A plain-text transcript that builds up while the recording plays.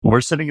We're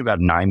sending about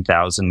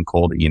 9,000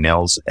 cold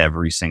emails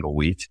every single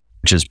week,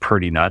 which is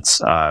pretty nuts.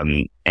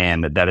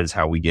 And that is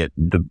how we get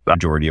the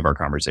majority of our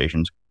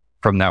conversations.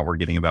 From that, we're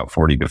getting about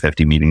 40 to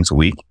 50 meetings a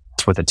week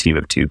with a team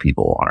of 2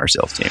 people on our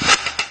sales team.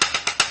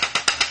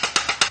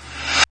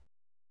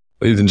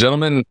 Ladies and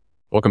gentlemen,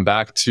 welcome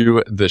back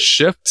to The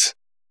Shift.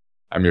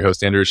 I'm your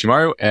host, Andrew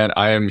Ishimaru, and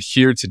I am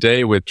here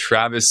today with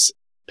Travis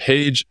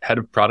Page, head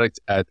of product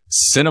at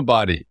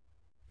Cinebody.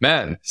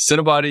 Man,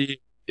 Cinebody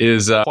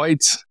is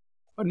quite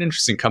an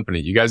interesting company.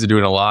 You guys are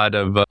doing a lot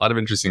of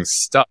interesting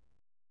stuff.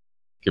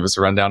 Give us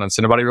a rundown on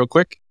Cinebody real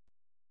quick.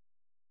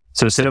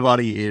 So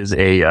Cinebody is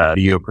a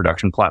video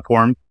production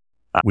platform.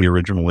 We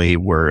originally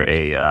were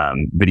a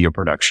video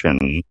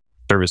production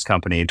service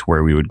company to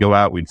where we would go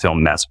out, we'd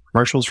film massive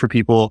commercials for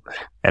people.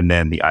 And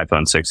then the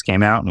iPhone 6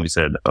 came out and we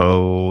said,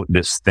 oh,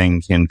 this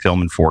thing can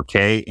film in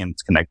 4K and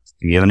it's connected to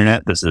the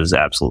internet. This is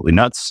absolutely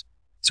nuts.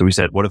 So we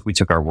said, what if we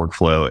took our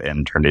workflow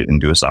and turned it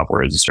into a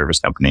software as a service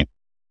company?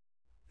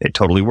 It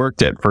totally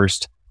worked. At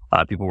first,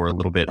 people were a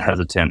little bit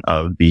hesitant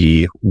of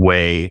the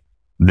way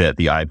that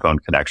the iPhone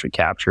could actually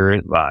capture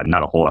it.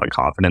 Not a whole lot of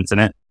confidence in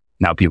it.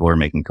 Now people are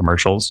making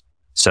commercials.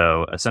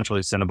 So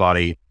essentially,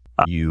 Cinebody,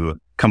 you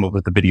come up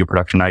with a video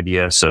production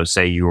idea. So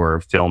say you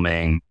were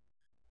filming,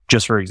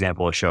 just for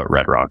example, a show at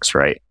Red Rocks,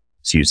 right?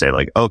 So you say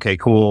like, okay,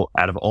 cool.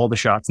 Out of all the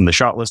shots in the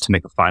shot list to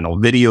make a final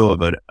video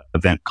of an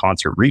event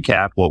concert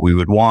recap, what we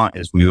would want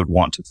is we would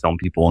want to film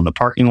people in the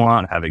parking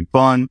lot having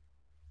fun.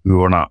 We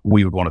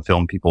would want to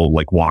film people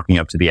like walking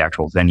up to the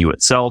actual venue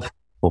itself,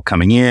 people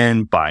coming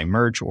in, buying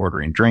merch,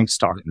 ordering drinks,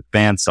 talking to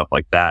fans, stuff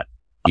like that.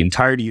 The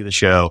entirety of the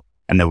show.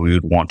 And then we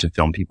would want to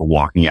film people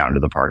walking out into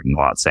the parking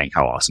lot saying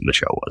how awesome the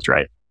show was,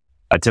 right?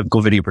 A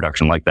typical video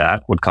production like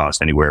that would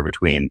cost anywhere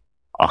between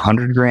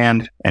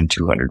 $100,000 and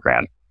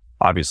 $200,000.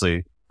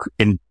 Obviously,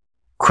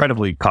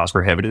 incredibly cost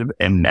prohibitive.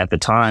 And at the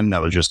time,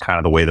 that was just kind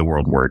of the way the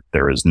world worked.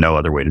 There was no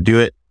other way to do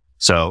it.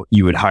 So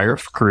you would hire a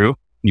crew,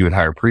 you would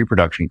hire a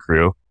pre-production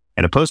crew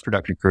and a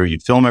post-production crew.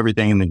 You'd film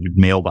everything and then you'd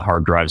mail the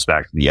hard drives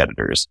back to the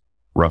editors.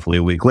 Roughly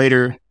a week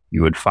later,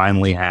 you would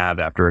finally have,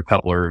 after a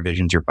couple of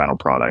revisions, your final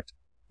product.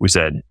 We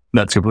said,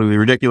 that's completely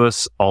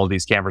ridiculous. All of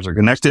these cameras are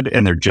connected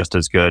and they're just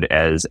as good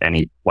as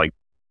any like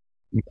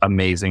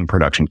amazing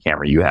production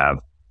camera you have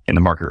in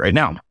the market right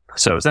now.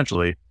 So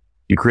essentially,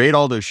 you create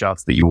all those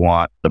shots that you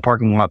want, the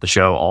parking lot, the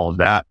show, all of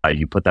that.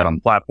 You put that on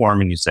the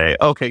platform and you say,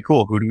 okay,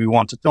 cool. Who do we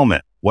want to film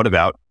it? What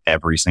about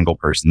every single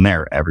person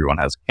there? Everyone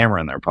has a camera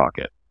in their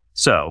pocket.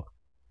 So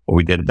what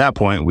we did at that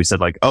point, we said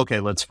like, okay,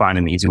 let's find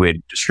an easy way to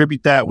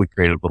distribute that. We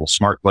created a little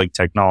smart like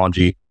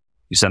technology.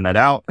 You send that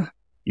out.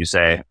 You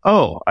say,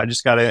 oh, I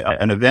just got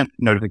an event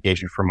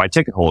notification from my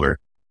ticket holder.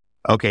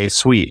 Okay,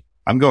 sweet.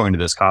 I'm going to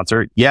this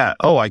concert. Yeah.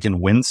 Oh, I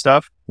can win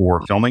stuff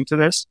for filming to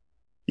this.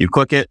 You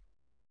click it,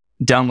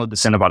 download the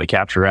Cinebody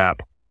Capture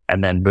app,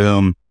 and then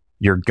boom,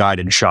 you're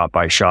guided shot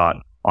by shot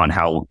on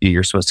how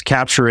you're supposed to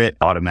capture it.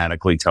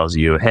 Automatically tells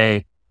you,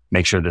 hey,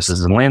 make sure this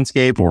is in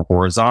landscape or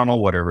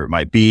horizontal, whatever it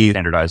might be,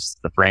 standardize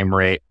the frame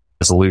rate,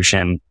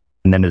 resolution.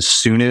 And then as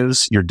soon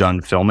as you're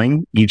done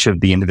filming, each of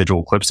the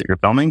individual clips that you're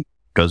filming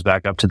goes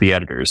back up to the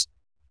editors.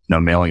 No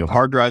mailing of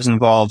hard drives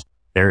involved.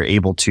 They're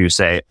able to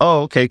say,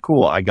 oh, okay,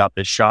 cool. I got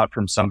this shot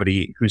from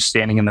somebody who's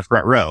standing in the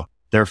front row.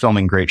 They're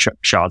filming great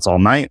shots all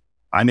night.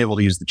 I'm able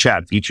to use the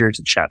chat feature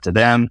to chat to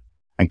them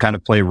and kind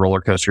of play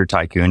roller coaster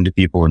tycoon to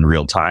people in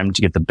real time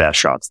to get the best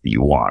shots that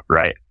you want,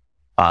 right?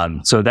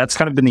 So that's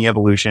kind of been the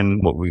evolution,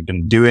 what we've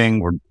been doing.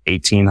 We're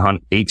 18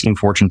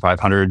 Fortune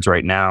 500s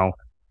right now,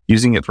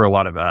 using it for a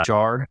lot of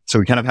HR. So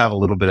we kind of have a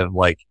little bit of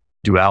like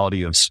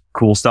duality of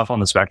cool stuff on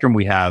the spectrum.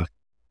 We have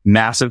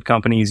massive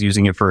companies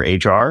using it for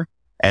HR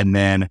and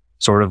then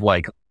sort of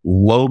like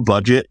low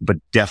budget, but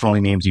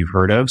definitely names you've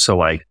heard of. So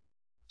like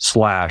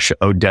Slash,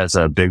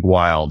 Odessa, Big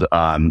Wild,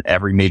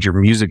 every major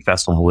music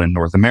festival in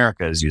North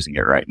America is using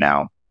it right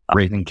now.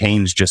 Raising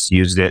Cane's just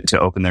used it to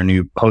open their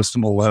new Post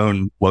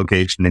Malone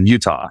location in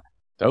Utah.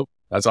 Dope.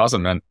 That's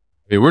awesome, man.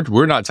 I mean,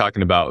 we're not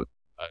talking about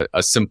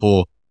a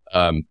simple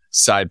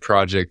side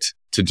project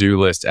to-do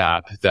list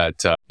app that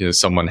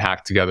someone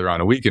hacked together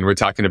on a weekend. We're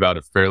talking about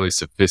a fairly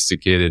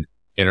sophisticated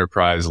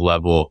enterprise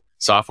level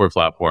software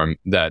platform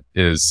that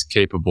is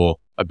capable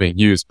of being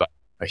used by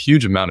a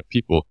huge amount of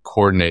people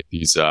coordinate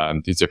these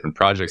different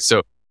projects.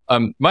 So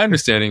my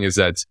understanding is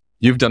that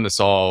you've done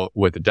this all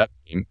with a dev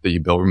team that you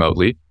build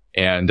remotely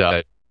and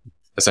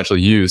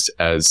essentially used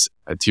as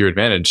to your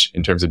advantage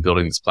in terms of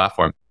building this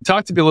platform.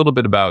 Talk to me a little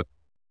bit about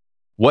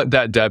what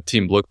that dev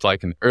team looked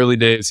like in the early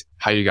days,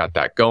 how you got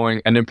that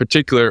going, and in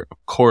particular,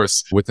 of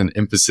course, with an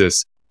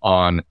emphasis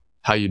on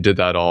how you did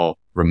that all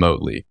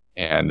remotely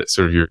and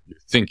sort of your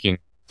thinking,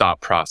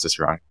 thought process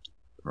around it.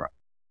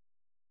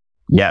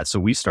 Yeah, so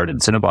we started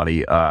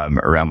Cinebody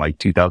around like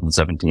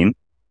 2017.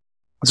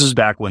 This was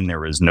back when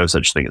there was no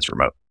such thing as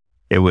remote.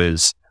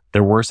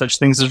 There were such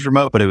things as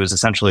remote, but it was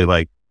essentially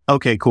like,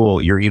 okay,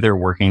 cool. You're either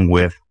working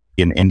with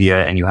in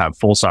India and you have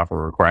full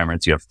software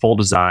requirements, you have full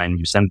design,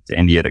 you send it to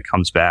India, it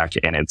comes back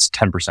and it's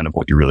 10% of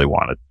what you really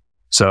wanted.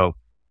 So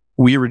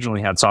we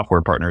originally had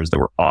software partners that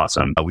were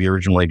awesome. We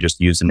originally just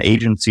used an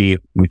agency.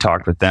 We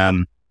talked with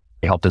them.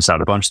 They helped us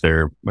out a bunch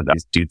there with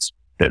these dudes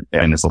that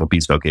in this little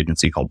bespoke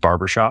agency called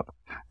Barbershop.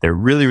 They're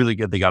really, really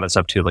good. They got us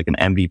up to like an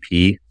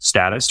MVP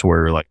status to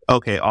where we're like,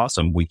 okay,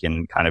 awesome. We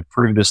can kind of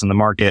prove this in the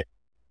market.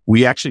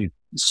 We actually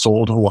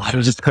sold a lot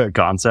of the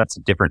concepts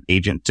to different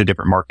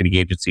marketing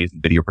agencies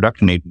and video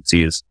production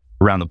agencies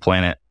around the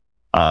planet.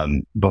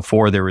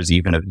 Before there was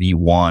even a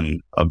V1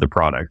 of the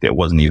product. It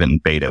wasn't even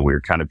beta. We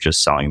were kind of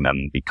just selling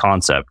them the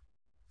concept.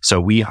 So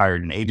we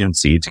hired an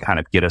agency to kind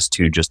of get us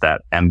to just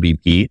that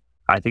MVP.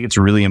 I think it's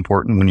really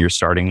important when you're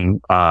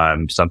starting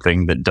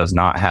something that does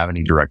not have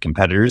any direct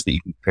competitors that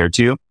you can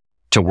compare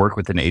to work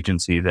with an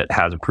agency that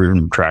has a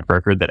proven track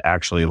record that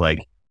actually like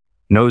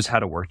knows how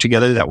to work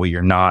together. That way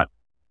you're not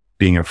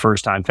being a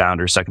first-time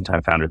founder,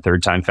 second-time founder,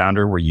 third-time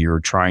founder, where you're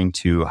trying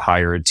to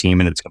hire a team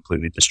and it's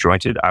completely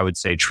disjointed. I would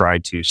say try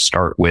to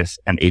start with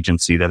an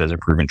agency that has a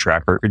proven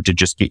track record to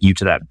just get you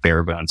to that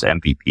bare bones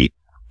MVP.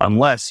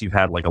 Unless you've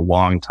had like a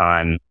long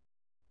time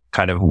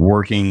kind of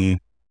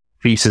working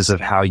thesis of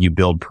how you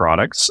build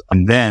products.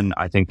 And then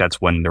I think that's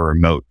when the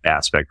remote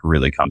aspect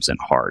really comes in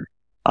hard.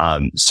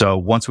 So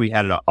once we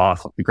had it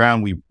off the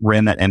ground, we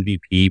ran that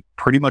MVP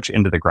pretty much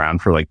into the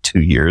ground for like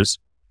 2 years.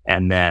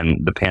 And then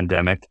the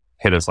pandemic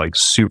hit us like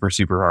super,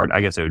 super hard.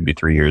 I guess it would be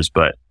 3 years,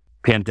 but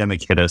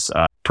pandemic hit us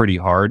pretty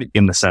hard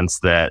in the sense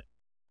that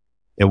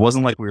it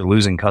wasn't like we were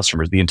losing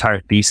customers. The entire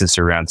thesis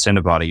around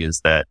Cinebody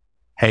is that,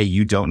 hey,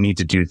 you don't need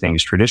to do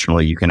things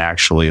traditionally. You can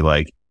actually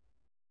like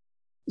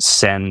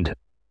send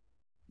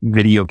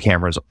video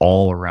cameras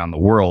all around the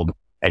world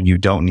and you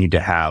don't need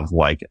to have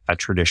like a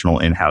traditional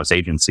in-house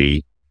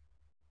agency.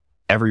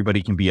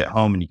 Everybody can be at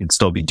home and you can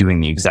still be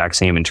doing the exact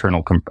same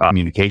internal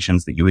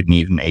communications that you would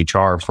need in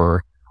HR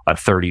for a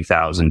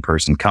 30,000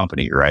 person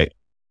company, right?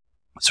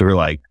 So we're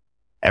like,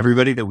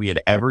 everybody that we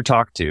had ever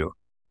talked to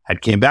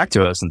had came back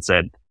to us and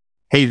said,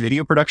 hey,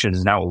 video production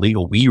is now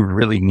illegal. We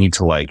really need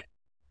to like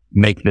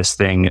make this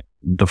thing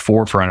the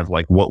forefront of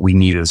like what we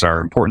need as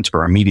our importance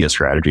for our media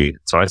strategy.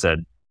 So I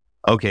said,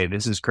 okay,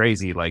 this is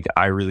crazy. Like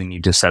I really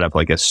need to set up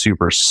like a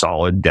super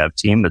solid dev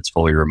team that's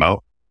fully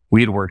remote.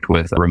 We had worked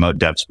with remote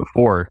devs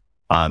before,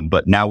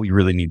 but now we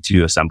really need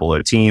to assemble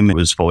a team. It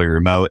was fully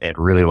remote and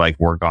really like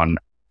work on,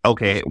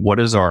 okay, what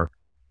is our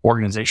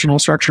organizational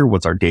structure?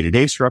 What's our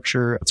day-to-day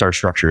structure? What's our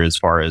structure as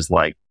far as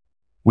like,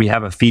 we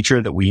have a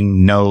feature that we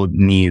know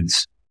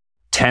needs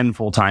 10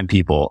 full-time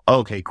people.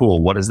 Okay,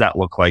 cool. What does that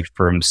look like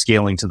from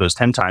scaling to those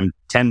 10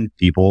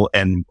 people?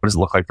 And what does it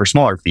look like for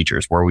smaller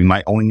features where we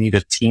might only need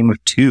a team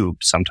of 2,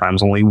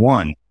 sometimes only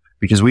 1,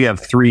 because we have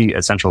 3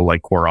 essential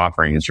like core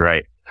offerings,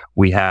 right?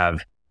 We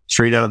have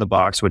straight out of the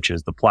box, which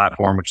is the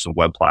platform, which is a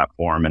web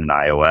platform and an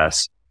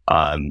iOS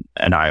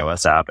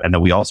app. And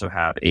then we also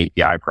have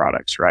API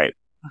products, right?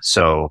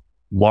 So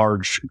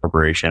large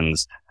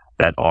corporations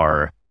that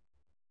are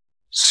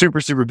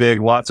super, super big,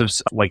 lots of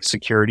like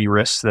security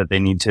risks that they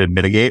need to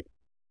mitigate.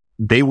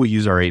 They will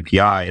use our API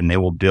and they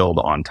will build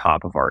on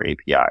top of our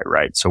API,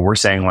 right? So we're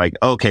saying like,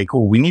 okay,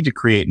 cool. We need to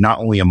create not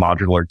only a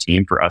modular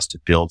team for us to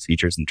build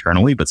features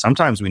internally, but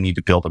sometimes we need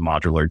to build a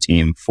modular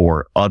team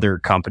for other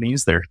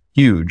companies that are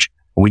huge.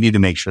 We need to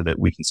make sure that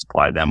we can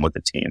supply them with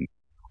a team.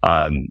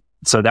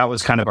 So that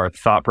was kind of our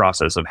thought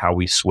process of how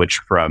we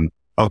switched from,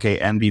 okay,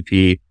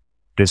 MVP,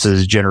 this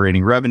is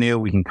generating revenue.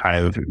 We can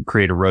kind of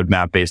create a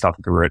roadmap based off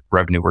of the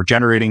revenue we're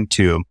generating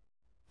to,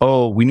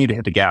 oh, we need to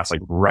hit the gas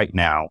like right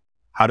now.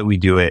 How do we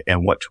do it?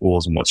 And what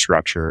tools and what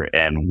structure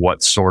and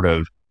what sort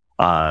of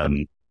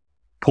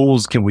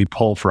pools can we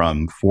pull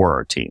from for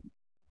our team?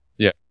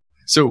 Yeah.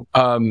 So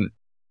I want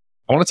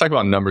to talk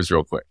about numbers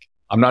real quick.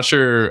 I'm not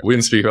sure, we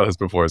didn't speak about this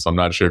before, so I'm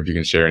not sure if you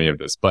can share any of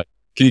this, but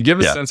can you give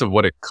a sense of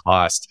what it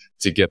cost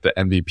to get the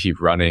MVP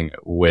running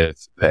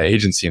with the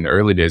agency in the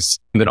early days?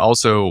 And then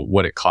also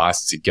what it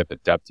costs to get the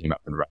dev team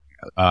up and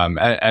running?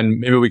 And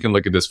maybe we can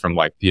look at this from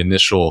like the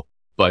initial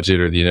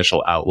budget or the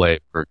initial outlay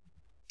for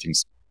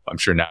teams. I'm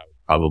sure now it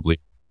probably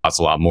costs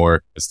a lot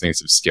more as things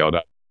have scaled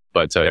up.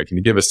 But can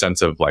you give a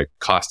sense of like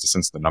cost to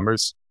sense the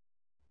numbers?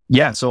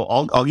 Yeah, so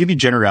I'll give you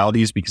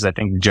generalities because I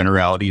think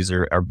generalities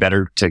are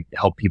better to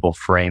help people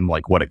frame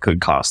like what it could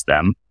cost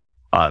them.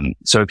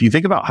 So if you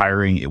think about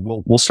hiring,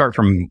 we'll start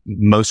from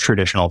most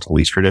traditional to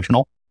least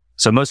traditional.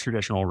 So most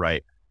traditional,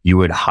 right? You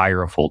would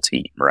hire a full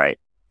team, right?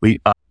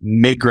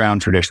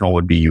 Mid-ground traditional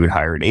would be you would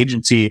hire an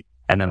agency,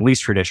 and then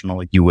least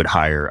traditional, you would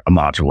hire a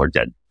modular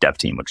dev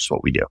team, which is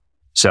what we do.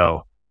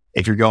 So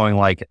if you're going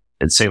like,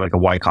 let's say like a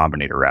Y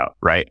Combinator route,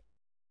 right?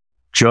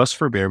 Just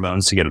for bare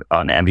bones to get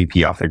an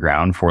MVP off the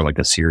ground for like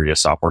a serious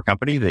software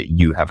company that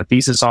you have a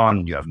thesis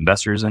on, you have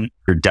investors in,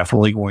 you're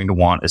definitely going to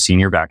want a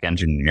senior back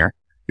engineer.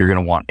 You're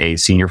going to want a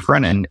senior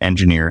front-end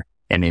engineer.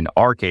 And in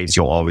our case,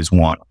 you'll always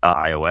want an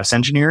iOS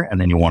engineer,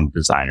 and then you want a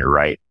designer,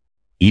 right?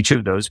 Each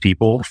of those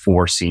people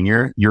for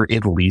senior, you're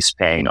at least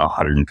paying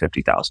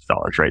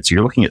 $150,000, right? So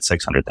you're looking at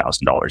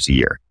 $600,000 a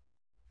year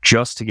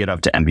just to get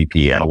up to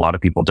MVP. And a lot of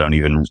people don't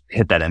even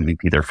hit that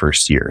MVP their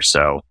first year.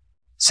 So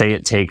say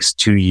it takes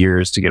 2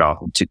 years to get off,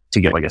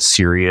 to get like a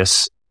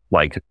serious,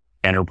 like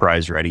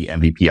enterprise ready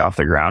MVP off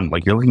the ground,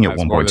 like you're looking at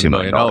That's more than $1.2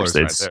 million. right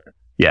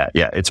there.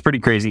 Yeah, it's pretty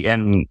crazy.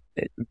 And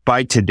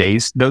by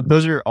today's,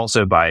 those are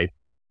also by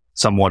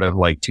somewhat of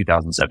like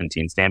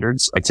 2017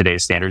 standards. Like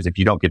today's standards, if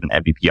you don't get an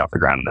MVP off the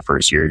ground in the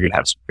first year, you're going to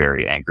have some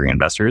very angry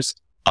investors.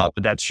 But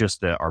that's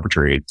just an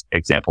arbitrary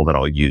example that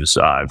I'll use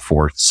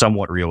for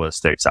somewhat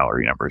realistic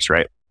salary numbers,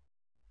 right?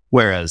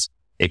 Whereas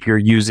if you're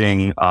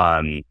using,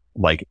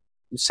 like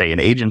say an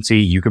agency,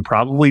 you could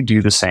probably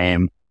do the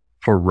same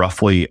for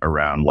roughly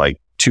around like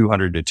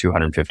 200 to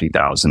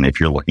 250,000 if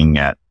you're looking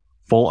at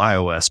full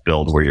iOS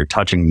build where you're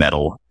touching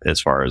metal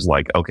as far as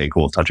like, okay,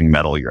 cool, touching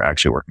metal, you're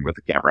actually working with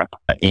the camera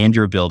and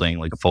you're building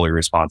like a fully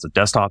responsive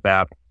desktop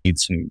app,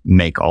 needs to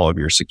make all of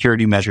your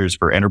security measures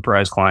for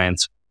enterprise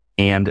clients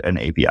and an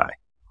API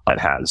that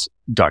has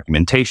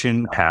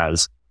documentation,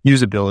 has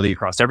usability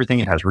across everything.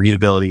 It has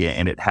readability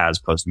and it has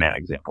Postman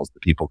examples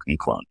that people can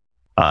clone.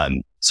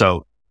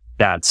 So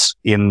that's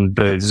in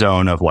the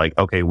zone of like,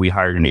 okay, we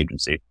hired an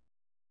agency.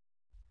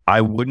 I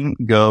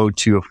wouldn't go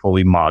to a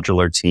fully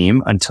modular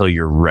team until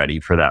you're ready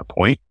for that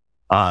point.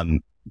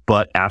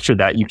 But after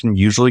that, you can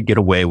usually get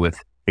away with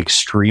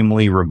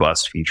extremely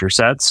robust feature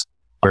sets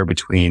where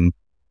between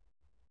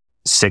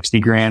 60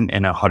 grand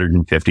and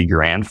 150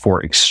 grand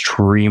for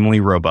extremely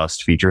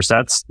robust feature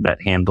sets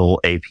that handle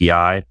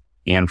API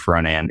and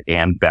front end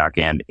and back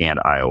end and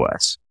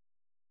iOS.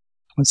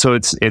 So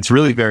it's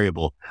really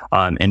variable.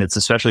 And it's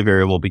especially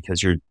variable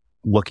because you're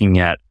looking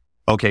at,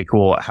 okay,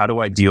 cool. How do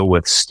I deal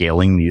with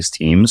scaling these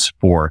teams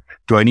do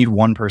I need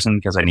one person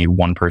because I need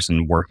one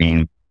person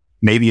working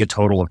maybe a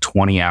total of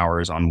 20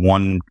 hours on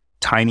one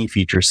tiny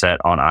feature set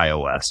on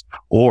iOS?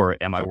 Or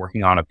am I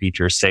working on a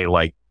feature, say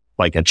like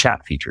a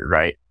chat feature,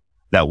 right?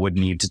 That would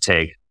need to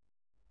take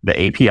the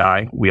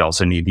API. We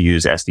also need to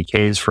use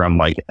SDKs from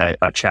like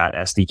a chat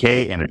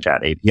SDK and a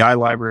chat API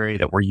library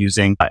that we're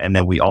using. And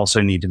then we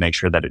also need to make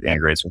sure that it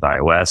integrates with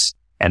iOS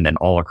and then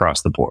all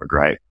across the board,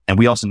 right? And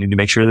we also need to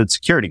make sure that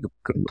security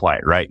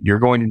compliant, right? You're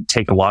going to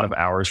take a lot of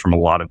hours from a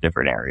lot of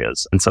different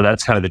areas. And so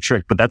that's kind of the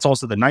trick. But that's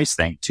also the nice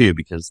thing too,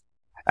 because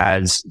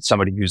as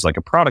somebody who's like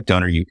a product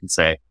owner, you can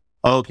say,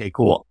 okay,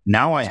 cool.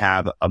 Now I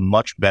have a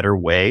much better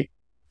way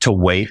to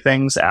weigh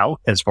things out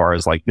as far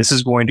as like, this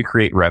is going to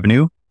create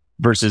revenue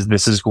versus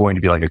this is going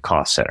to be like a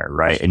cost center,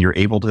 right? And you're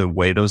able to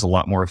weigh those a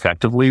lot more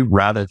effectively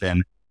rather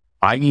than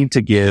I need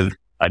to give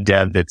a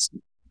dev that's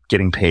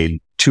getting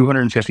paid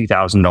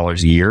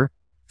 $250,000 a year,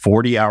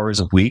 40 hours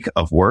a week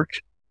of work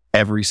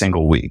every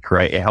single week,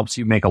 right? It helps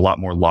you make a lot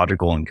more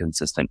logical and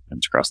consistent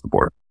across the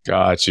board.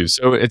 Got you.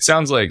 So it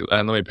sounds like,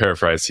 and let me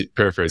paraphrase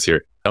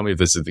here. Tell me if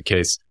this is the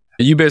case.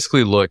 You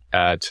basically look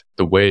at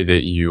the way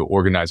that you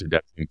organize your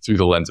dev team through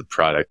the lens of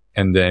product,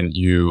 and then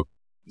you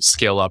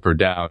scale up or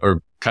down,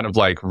 or kind of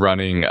like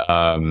running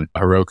a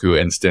Heroku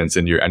instance,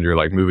 and you're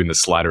like moving the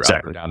slider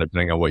up or down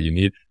depending on what you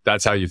need.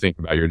 That's how you think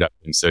about your dev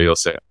team. So you'll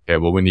say, okay,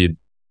 well, we need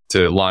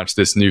to launch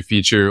this new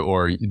feature,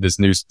 or this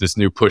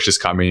new push is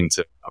coming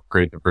to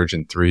upgrade to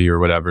version 3 or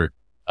whatever.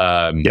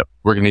 We're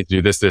going to need to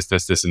do this,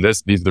 and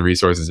this. These are the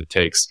resources it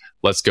takes.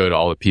 Let's go to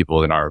all the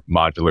people in our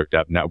modular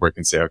dev network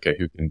and say, okay,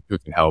 who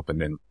can help,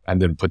 and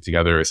then put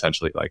together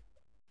essentially like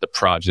the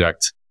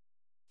project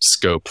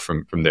scope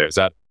from there. Is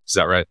that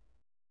right?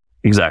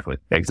 Exactly.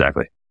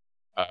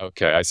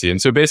 Okay, I see.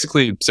 And so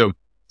basically, so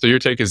your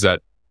take is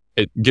that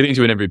getting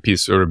to an MVP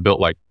is sort of built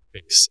like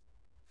base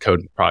code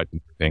and product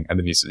and thing, and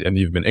then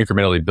you've been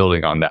incrementally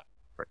building on that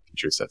for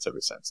feature sets ever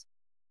since.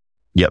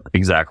 Yep,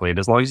 exactly. And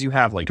as long as you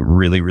have like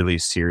really, really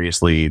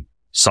seriously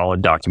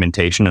solid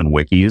documentation and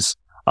wikis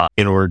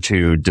in order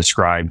to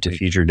describe to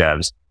future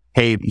devs,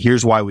 hey,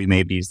 here's why we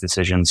made these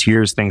decisions.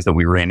 Here's things that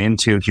we ran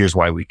into. Here's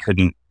why we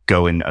couldn't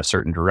go in a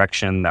certain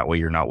direction. That way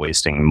you're not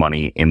wasting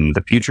money in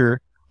the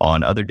future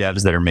on other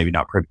devs that are maybe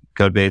not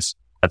code base.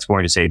 That's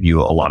going to save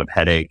you a lot of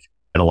headache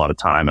and a lot of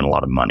time and a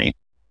lot of money.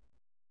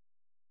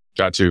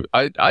 Got you.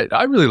 I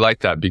really like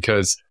that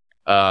because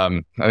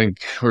I think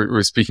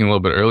we're speaking a little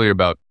bit earlier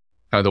about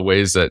kind of the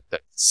ways that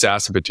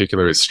SaaS in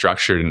particular is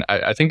structured. And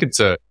I think it's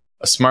a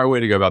smart way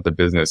to go about the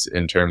business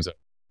in terms of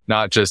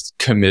not just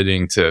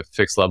committing to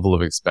fixed level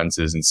of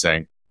expenses and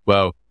saying,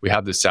 well, we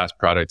have this SaaS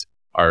product.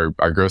 Our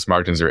gross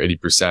margins are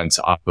 80%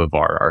 off of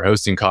our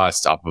hosting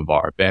costs, off of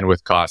our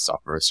bandwidth costs, off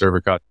of our server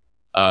costs.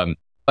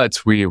 But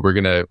we're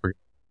going to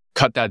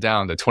cut that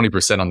down to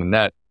 20% on the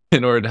net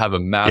in order to have a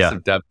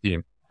massive dev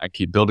team and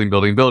keep building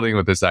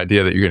with this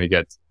idea that you're going to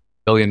get $1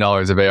 billion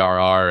of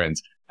ARR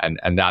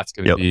and that's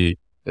going to be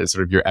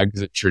sort of your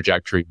exit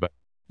trajectory. But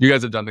you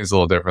guys have done things a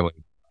little differently,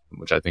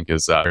 which I think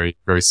is very,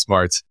 very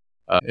smart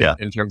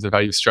in terms of how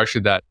you've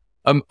structured that.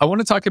 I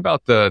want to talk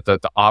about the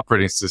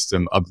operating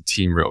system of the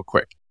team real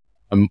quick.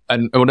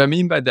 And what I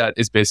mean by that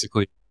is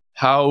basically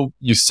how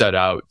you set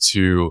out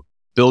to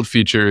build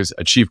features,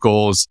 achieve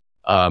goals,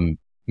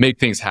 make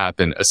things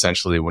happen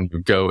essentially when you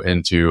go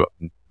into,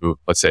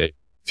 let's say,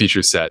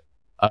 feature set.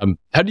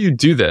 How do you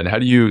do that? And how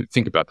do you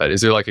think about that?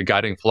 Is there like a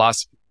guiding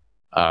philosophy?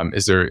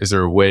 Is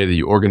there a way that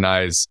you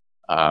organize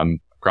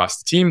across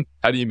the team?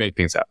 How do you make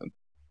things happen?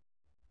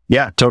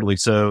 Yeah, totally.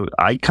 So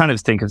I kind of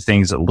think of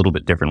things a little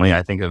bit differently.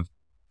 I think of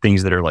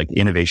things that are like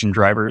innovation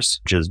drivers,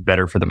 which is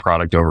better for the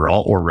product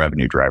overall, or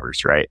revenue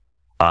drivers, right?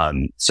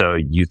 So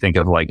you think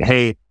of like,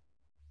 hey,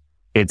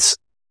 it's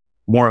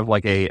more of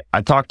like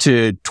I talked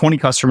to 20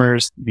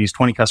 customers. These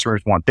 20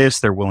 customers want this.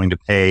 They're willing to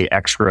pay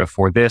extra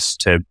for this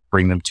to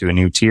bring them to a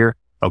new tier.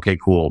 Okay,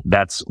 cool.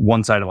 That's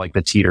one side of like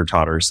the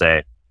teeter-totter,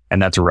 say,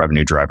 and that's a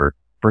revenue driver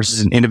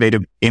versus an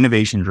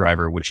innovation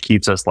driver, which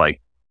keeps us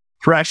like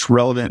fresh,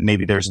 relevant.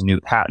 Maybe there's a new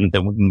patent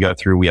that we can go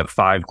through. We have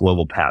 5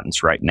 global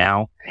patents right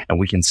now, and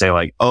we can say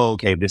like, oh,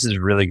 okay, this is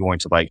really going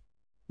to like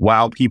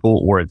wow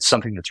people, or it's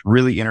something that's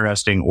really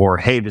interesting, or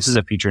hey, this is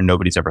a feature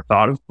nobody's ever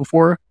thought of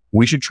before.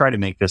 We should try to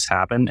make this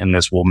happen, and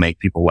this will make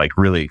people like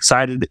really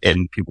excited,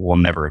 and people will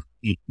never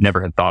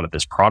have thought of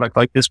this product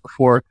like this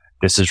before.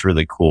 This is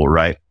really cool,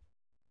 right?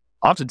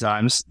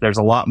 Oftentimes, there's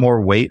a lot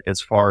more weight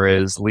as far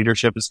as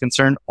leadership is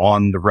concerned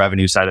on the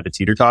revenue side of the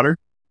teeter-totter.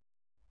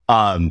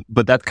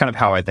 But that's kind of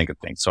how I think of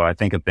things. So I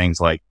think of things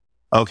like,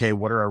 okay,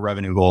 what are our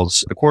revenue goals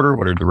for the quarter?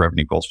 What are the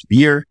revenue goals for the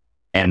year?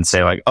 And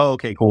say like, oh,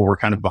 okay, cool. We're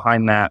kind of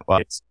behind that.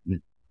 Well,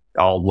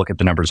 I'll look at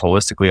the numbers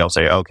holistically. I'll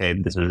say, okay,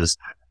 this is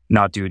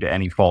not due to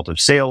any fault of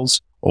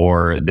sales,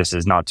 or this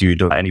is not due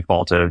to any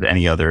fault of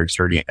any other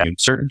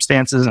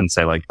circumstances, and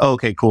say like, oh,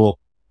 okay, cool.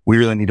 We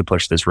really need to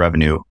push this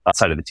revenue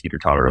outside of the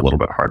teeter-totter a little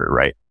bit harder,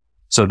 right?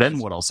 So then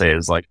what I'll say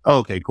is like, oh,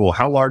 okay, cool.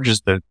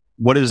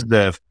 What is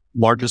the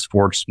largest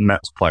force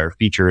multiplier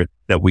feature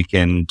that we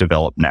can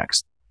develop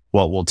next?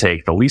 What will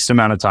take the least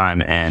amount of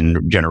time and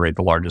generate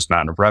the largest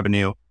amount of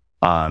revenue?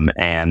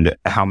 And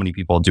how many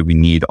people do we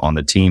need on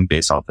the team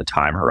based off the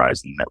time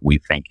horizon that we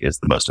think is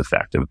the most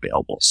effective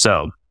available?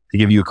 So to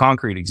give you a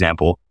concrete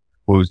example,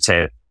 we would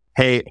say,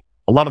 hey,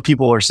 a lot of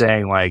people are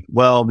saying like,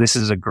 well, this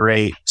is a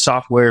great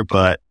software,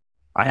 but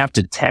I have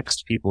to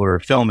text people who are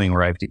filming,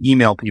 or I have to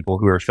email people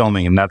who are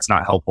filming, and that's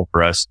not helpful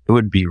for us. It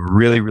would be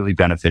really, really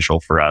beneficial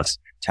for us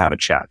to have a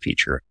chat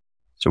feature.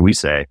 So we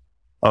say,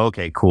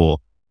 okay,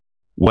 cool.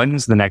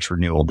 When's the next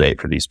renewal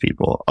date for these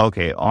people?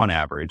 Okay, on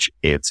average,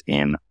 it's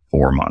in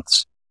 4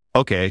 months.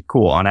 Okay,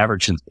 cool. On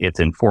average,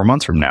 it's in 4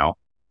 months from now.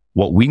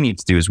 What we need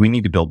to do is we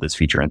need to build this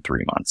feature in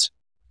 3 months.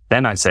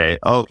 Then I say,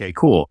 okay,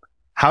 cool.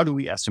 How do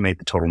we estimate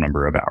the total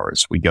number of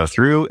hours? We go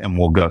through and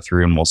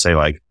we'll say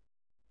like,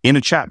 in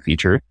a chat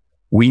feature,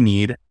 we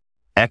need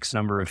X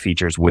number of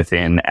features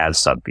within as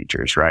sub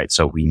features, right?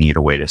 So we need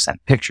a way to send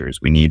pictures.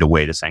 We need a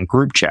way to send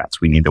group chats.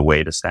 We need a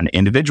way to send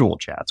individual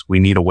chats. We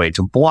need a way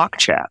to block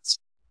chats.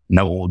 And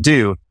then what we'll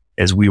do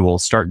is we will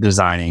start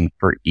designing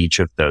for each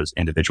of those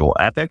individual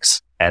epics.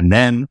 And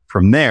then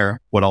from there,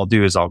 what I'll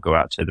do is I'll go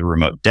out to the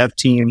remote dev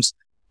teams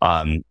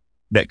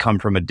that come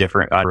from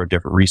different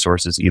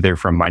resources, either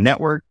from my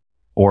network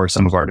or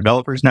some of our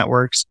developers'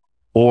 networks,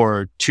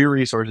 or 2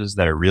 resources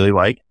that I really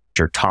like,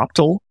 which are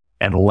Toptal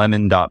and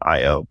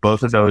lemon.io.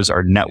 Both of those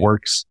are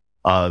networks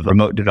of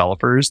remote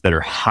developers that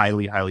are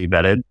highly, highly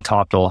vetted.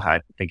 Toptal,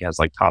 I think, has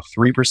like top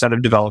 3%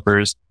 of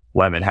developers.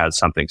 Lemon has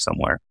something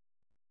somewhere.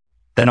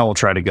 Then I will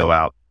try to go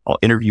out. I'll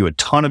interview a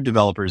ton of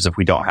developers if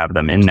we don't have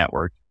them in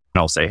network.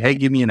 And I'll say, hey,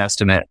 give me an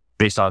estimate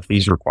based off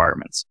these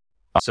requirements.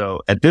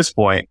 So at this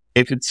point,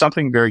 if it's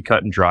something very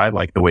cut and dry,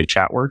 like the way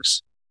chat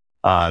works,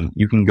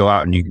 you can go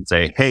out and you can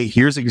say, hey,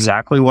 here's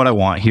exactly what I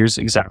want. Here's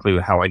exactly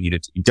how I need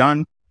it to be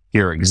done.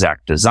 Here are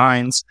exact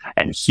designs.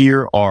 And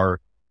here are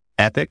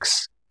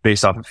epics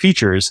based off of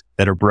features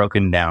that are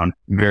broken down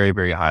very,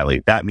 very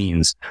highly. That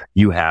means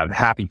you have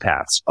happy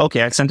paths.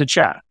 Okay, I sent a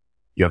chat.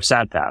 You have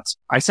sad paths.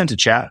 I sent a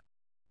chat,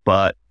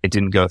 but it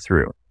didn't go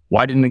through.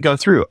 Why didn't it go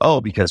through?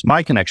 Oh, because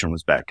my connection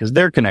was bad, because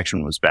their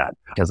connection was bad,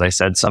 because I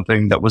said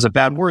something that was a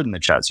bad word in the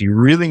chat. So you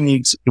really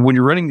need, when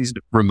you're running these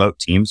remote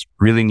teams,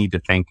 really need to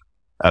think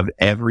of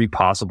every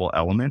possible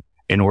element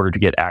in order to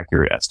get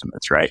accurate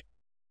estimates, right?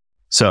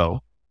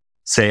 So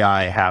say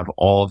I have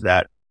all of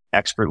that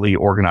expertly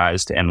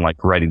organized and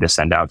like ready to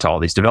send out to all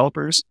these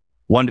developers.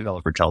 One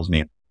developer tells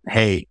me,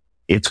 hey,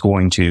 it's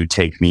going to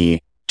take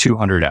me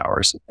 200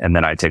 hours. And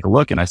then I take a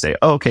look and I say,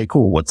 oh, okay,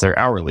 cool. What's their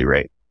hourly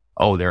rate?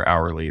 Oh, their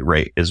hourly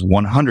rate is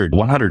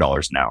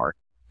 $100 an hour.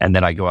 And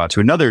then I go out to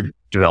another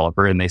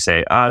developer and they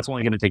say, it's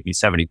only going to take me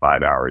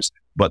 75 hours,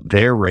 but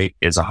their rate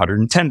is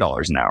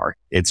 $110 an hour.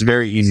 It's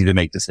very easy to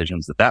make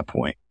decisions at that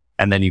point.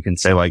 And then you can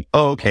say like,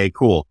 oh, okay,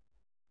 cool.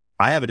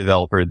 I have a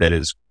developer that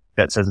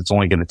says it's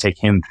only going to take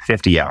him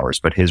 50 hours,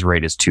 but his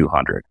rate is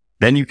 200.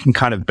 Then you can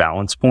kind of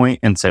balance point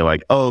and say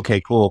like, oh, okay,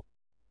 cool.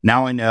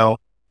 Now I know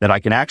that I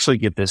can actually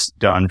get this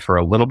done for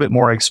a little bit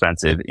more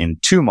expensive in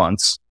 2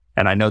 months.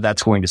 And I know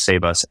that's going to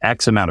save us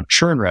X amount of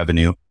churn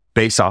revenue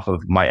based off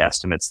of my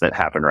estimates that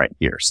happen right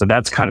here. So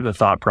that's kind of the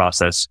thought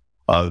process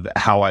of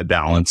how I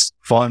balance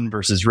fun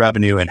versus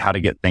revenue and how to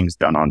get things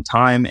done on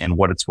time and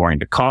what it's going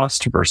to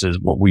cost versus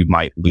what we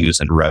might lose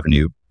in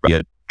revenue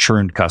via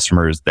churned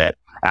customers that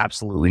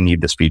absolutely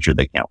need this feature.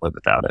 They can't live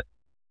without it.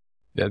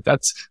 Yeah,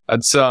 that's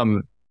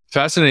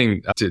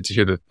fascinating to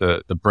hear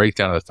the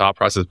breakdown of the thought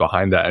process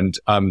behind that. And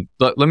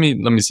let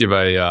me see if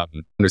I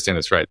understand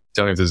this right.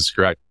 Tell me if this is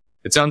correct.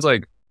 It sounds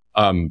like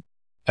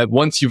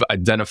once you've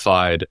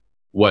identified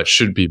what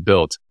should be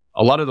built,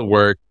 a lot of the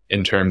work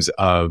in terms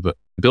of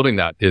building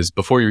that is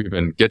before you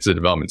even get to the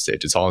development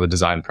stage. It's all in the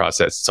design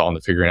process. It's all in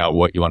the figuring out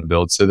what you want to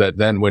build, so that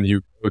then when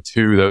you go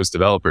to those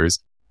developers,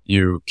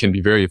 you can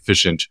be very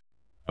efficient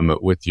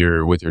with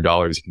your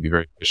dollars. You can be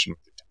very efficient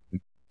with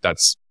your time.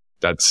 That's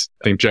I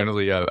think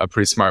generally a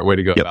pretty smart way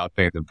to go about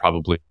things, and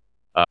probably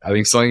I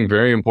think something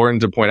very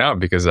important to point out,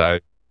 because I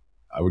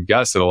would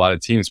guess that a lot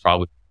of teams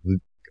probably go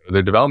to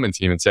their development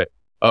team and say,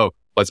 "Oh,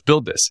 let's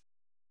build this.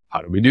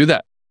 How do we do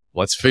that?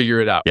 Let's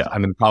figure it out." Yeah.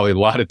 And then probably a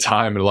lot of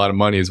time and a lot of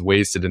money is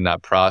wasted in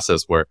that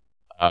process where,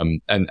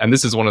 and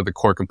this is one of the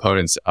core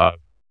components of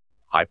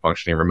high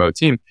functioning remote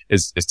team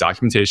is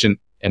documentation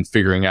and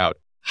figuring out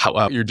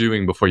how you're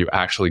doing before you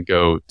actually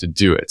go to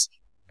do it.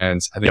 And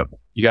I think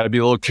you got to be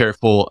a little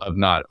careful of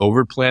not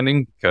over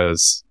planning,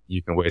 because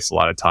you can waste a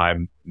lot of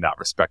time in that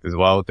respect as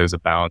well. There's a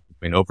balance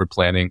between over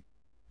planning,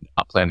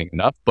 not planning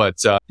enough. But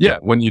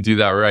when you do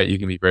that right, you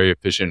can be very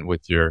efficient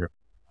with your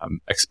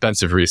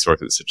expensive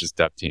resources such as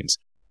dev teams.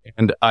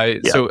 And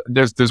so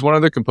there's one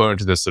other component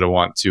to this that I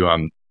want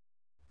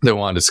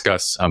to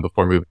discuss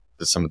before moving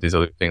to some of these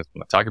other things I'm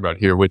going to talk about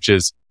here, which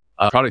is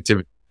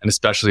productivity, and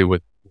especially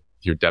with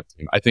your dev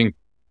team. I think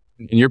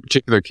in your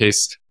particular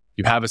case,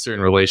 you have a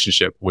certain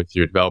relationship with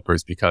your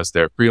developers because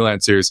they're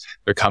freelancers.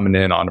 They're coming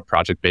in on a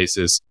project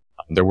basis.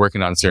 They're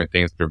working on certain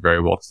things that are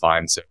very well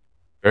defined. So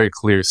very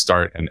clear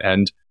start and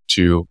end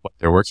to what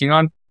they're working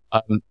on.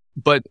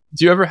 But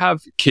do you ever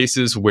have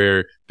cases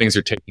where things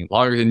are taking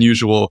longer than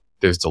usual?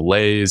 There's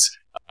delays,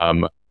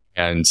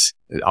 and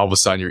all of a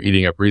sudden you're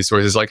eating up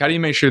resources. Like, how do you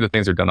make sure that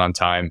things are done on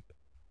time,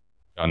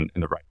 done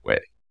in the right way?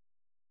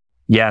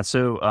 Yeah.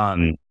 So,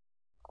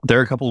 there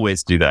are a couple of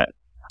ways to do that.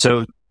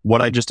 So what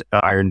I just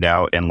ironed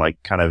out, and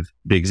like kind of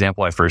the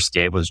example I first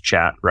gave was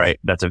chat, right?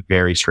 That's a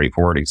very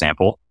straightforward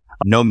example.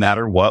 No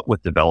matter what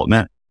with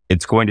development,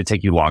 it's going to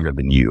take you longer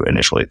than you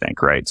initially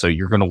think, right? So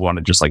you're going to want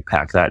to just like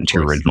pack that into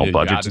your original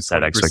budget to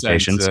set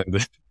expectations.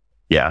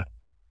 Yeah.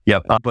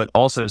 Yep. But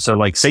also, so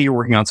like say you're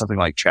working on something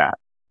like chat.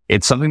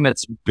 It's something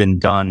that's been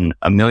done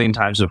a million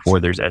times before.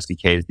 There's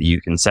SDKs that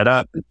you can set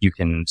up. You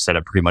can set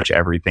up pretty much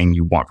everything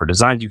you want for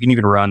designs. You can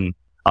even run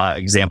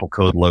example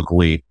code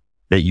locally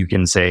that you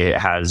can say it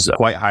has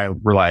quite high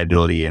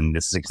reliability, and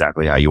this is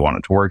exactly how you want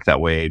it to work.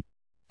 That way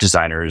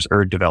designers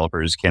or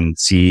developers can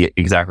see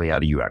exactly how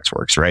the UX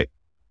works, right?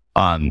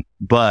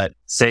 But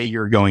say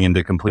you're going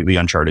into completely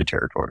uncharted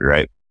territory,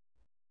 right?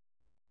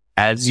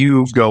 As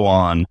you go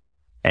on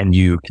and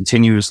you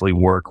continuously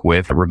work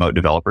with remote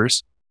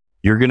developers,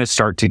 you're going to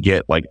start to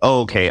get like,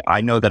 oh, okay,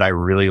 I know that I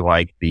really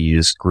like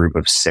these group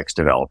of 6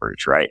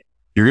 developers, right?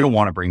 You're going to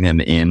want to bring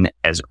them in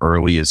as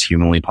early as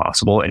humanly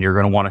possible. And you're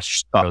going to want to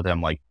show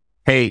them like,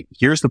 hey,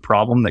 here's the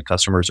problem that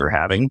customers are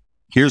having.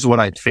 Here's what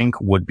I think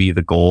would be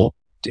the goal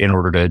in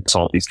order to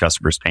solve these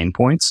customers' pain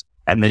points.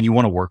 And then you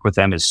want to work with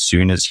them as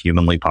soon as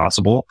humanly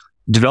possible.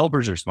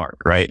 Developers are smart,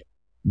 right?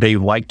 They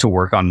like to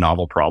work on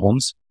novel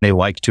problems. They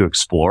like to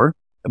explore.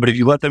 But if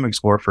you let them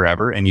explore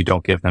forever and you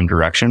don't give them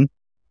direction,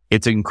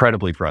 it's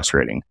incredibly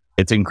frustrating.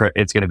 It's going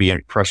to be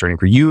frustrating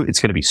for you. It's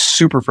going to be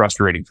super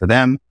frustrating for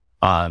them.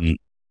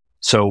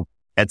 So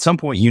at some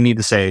point you need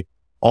to say,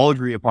 all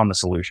agree upon the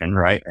solution,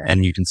 right?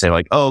 And you can say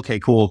like, oh, okay,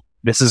 cool.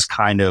 This is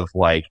kind of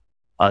like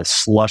a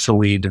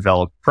slushily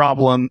developed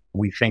problem.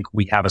 We think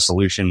we have a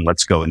solution.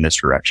 Let's go in this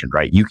direction,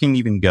 right? You can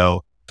even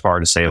go as far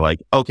to say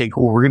like, okay,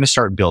 cool. We're going to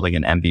start building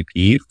an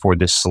MVP for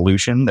this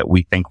solution that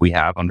we think we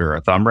have under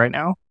our thumb right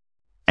now.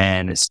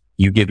 And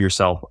you give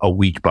yourself a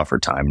week buffer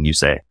time and you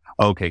say,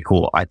 okay,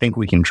 cool. I think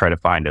we can try to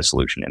find a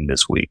solution in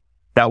this week.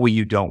 That way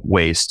you don't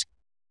waste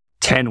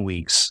 10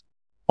 weeks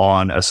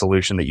on a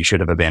solution that you should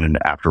have abandoned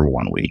after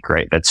 1 week,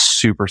 right? That's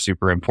super,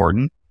 super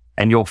important.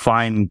 And you'll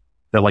find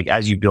that like,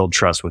 as you build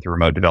trust with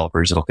remote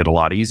developers, it'll get a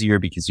lot easier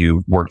because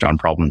you've worked on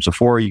problems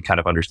before. You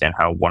kind of understand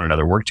how one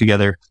another work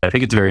together. I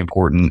think it's very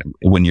important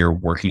when you're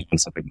working on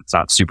something that's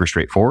not super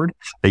straightforward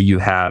that you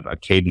have a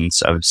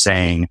cadence of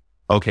saying,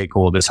 okay,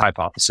 cool. This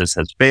hypothesis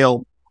has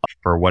failed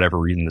for whatever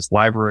reason. This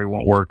library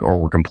won't work, or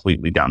we're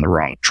completely down the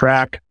wrong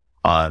track.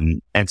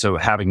 And so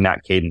having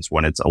that cadence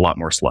when it's a lot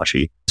more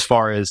slushy, as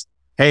far as,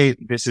 hey,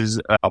 this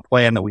is a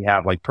plan that we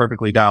have like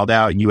perfectly dialed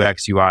out.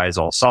 UX, UI is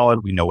all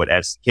solid. We know what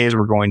SDKs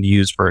we're going to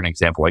use for an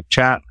example like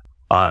chat.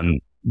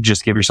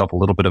 Just give yourself a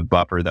little bit of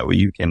buffer. That way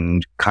you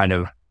can kind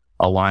of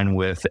align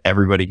with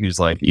everybody who's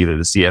like either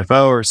the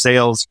CFO or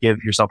sales. Give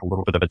yourself a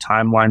little bit of a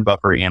timeline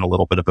buffer and a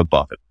little bit of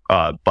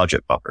a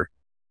budget buffer.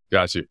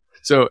 Got you.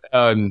 So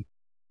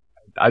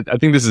I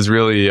think this is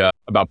really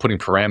about putting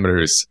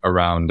parameters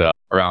around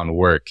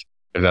work,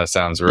 if that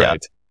sounds right.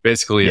 Yeah.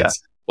 Basically, it's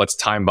let's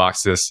time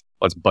box this.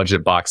 Let's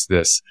budget box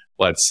this.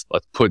 Let's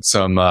put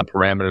some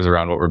parameters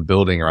around what we're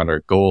building, around our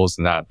goals,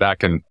 and that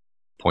can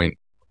point.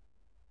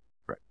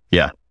 Right.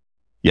 Yeah.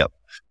 Yep.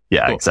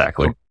 Yeah. Cool.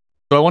 Exactly. Cool.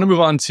 So I want to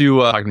move on to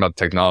talking about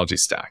the technology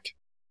stack.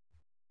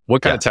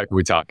 What kind of tech are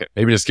we talking?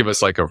 Maybe just give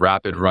us like a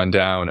rapid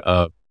rundown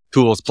of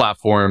tools,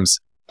 platforms,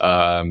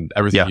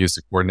 everything used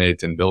to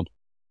coordinate and build.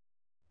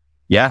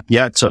 Yeah.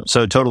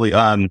 So totally.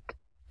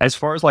 As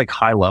far as like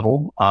high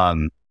level,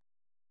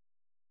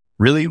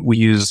 Really, we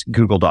use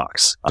Google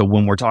Docs. So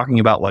when we're talking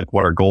about like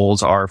what our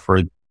goals are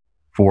for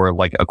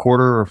like a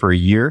quarter or for a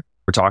year,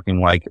 we're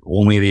talking like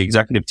only the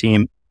executive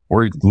team.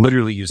 We're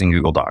literally using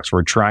Google Docs.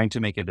 We're trying to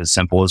make it as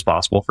simple as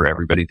possible for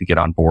everybody to get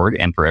on board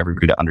and for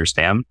everybody to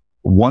understand.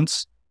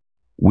 Once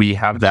we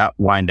have that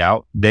lined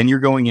out, then you're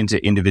going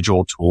into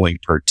individual tooling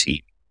per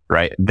team,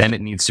 right? Then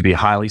it needs to be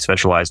highly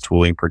specialized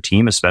tooling per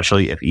team,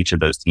 especially if each of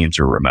those teams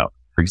are remote.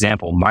 For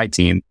example, my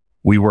team,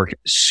 we work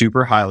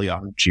super highly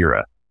on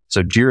Jira.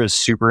 So Jira is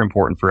super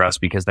important for us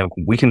because then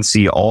we can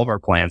see all of our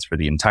plans for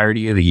the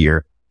entirety of the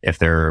year. If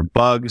there are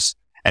bugs,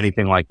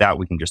 anything like that,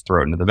 we can just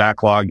throw it into the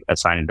backlog,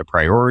 assign it a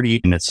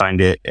priority, and assign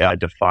it a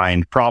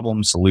defined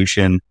problem,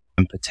 solution,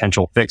 and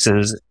potential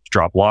fixes,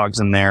 drop logs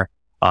in there.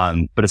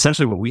 But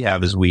essentially what we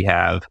have is we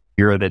have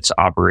Jira that's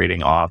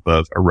operating off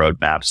of a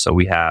roadmap. So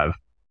we have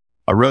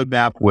a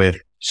roadmap with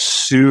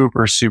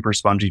super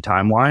spongy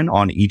timeline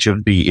on each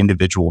of the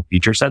individual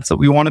feature sets that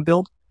we want to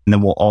build. And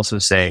then we'll also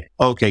say,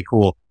 okay,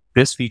 cool.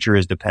 This feature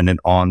is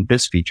dependent on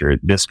this feature.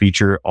 This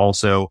feature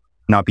also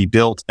not be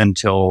built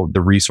until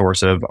the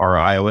resource of our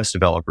iOS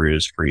developer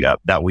is freed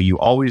up. That way you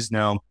always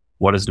know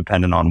what is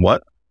dependent on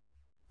what.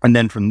 And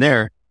then from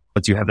there,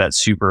 once you have that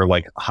super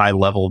like high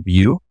level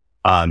view,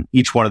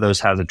 each one of those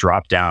has a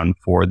drop down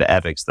for the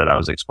epics that I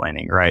was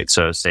explaining, right?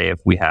 So say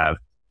if we have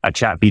a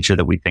chat feature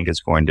that we think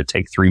is going to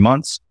take 3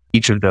 months,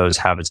 each of those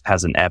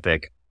has an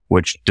epic,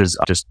 which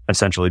just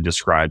essentially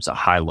describes a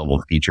high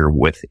level feature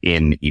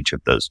within each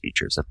of those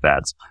features. If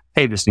that's,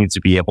 hey, this needs to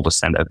be able to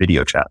send a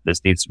video chat.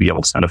 This needs to be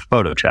able to send a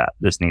photo chat.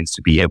 This needs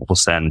to be able to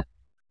send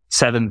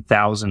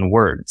 7,000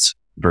 words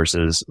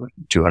versus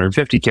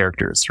 250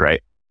 characters,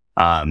 right?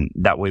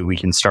 That way we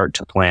can start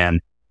to plan,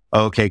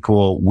 okay,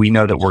 cool. We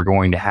know that we're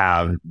going to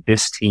have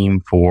this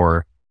team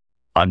for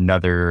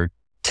another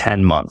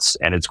 10 months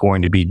and it's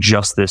going to be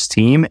just this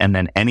team. And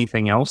then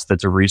anything else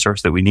that's a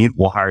resource that we need,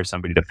 we'll hire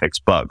somebody to fix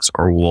bugs,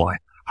 or we'll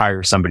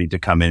hire somebody to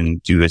come in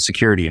and do a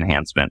security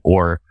enhancement,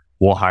 or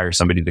we'll hire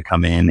somebody to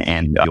come in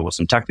and deal with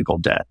some technical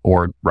debt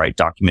or write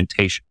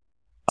documentation,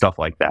 stuff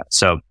like that.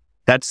 So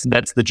that's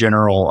the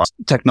general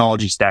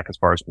technology stack as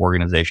far as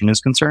organization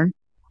is concerned.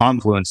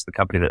 Confluence, the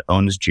company that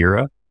owns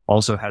Jira,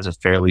 also has a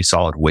fairly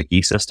solid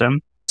wiki system.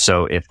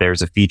 So if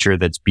there's a feature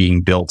that's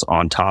being built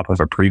on top of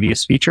a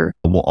previous feature,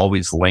 we'll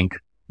always link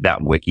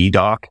that wiki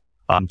doc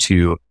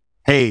to,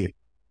 hey,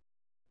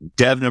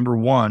 dev number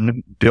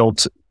 1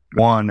 built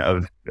one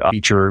of a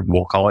feature,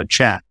 we'll call it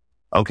chat.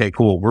 Okay,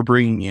 cool. We're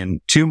bringing in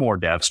 2 more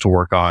devs to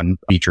work on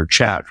feature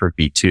chat for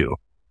V2.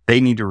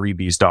 They need to read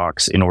these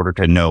docs in order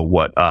to know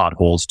what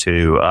potholes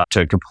to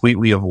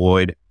completely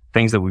avoid,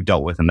 things that we've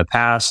dealt with in the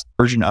past,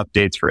 version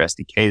updates for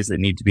SDKs that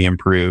need to be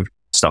improved,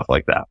 stuff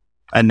like that.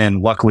 And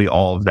then luckily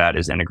all of that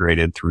is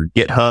integrated through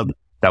GitHub.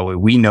 That way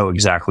we know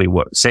exactly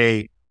what,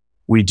 say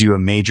we do a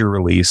major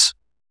release,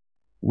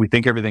 we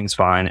think everything's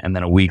fine, and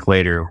then a week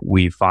later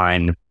we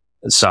find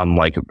some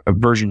like a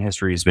version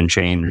history has been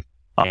changed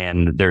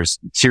and there's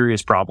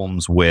serious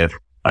problems with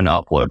an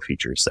upload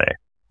feature, say.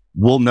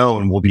 We'll know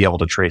and we'll be able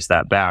to trace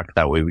that back.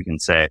 That way we can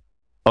say,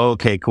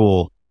 okay,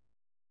 cool.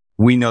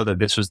 We know that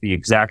this was the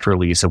exact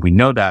release, and we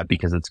know that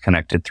because it's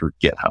connected through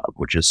GitHub,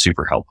 which is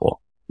super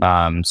helpful.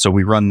 So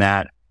we run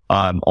that.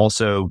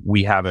 Also,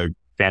 we have a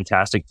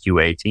fantastic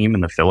QA team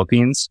in the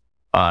Philippines.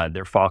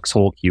 They're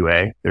Foxhole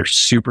QA. They're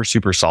super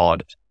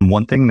solid. And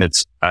one thing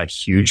that's a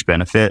huge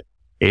benefit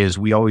is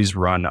we always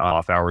run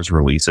off hours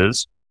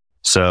releases.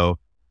 So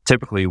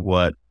typically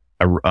what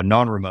a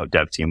non-remote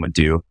dev team would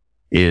do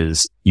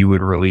is you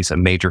would release a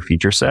major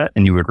feature set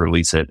and you would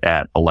release it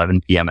at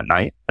 11 p.m. at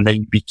night, and then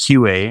you'd be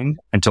QAing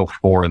until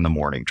 4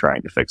 a.m.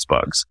 trying to fix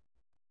bugs.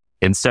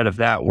 Instead of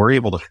that, we're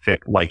able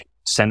to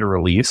send a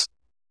release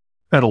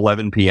at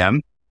 11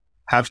 p.m.,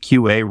 have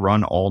QA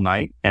run all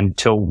night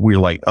until we're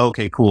like,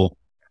 okay, cool.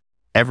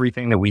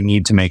 Everything that we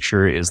need to make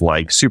sure is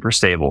like super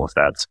stable. If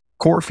that's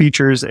core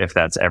features, if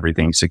that's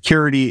everything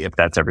security, if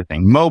that's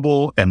everything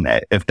mobile, and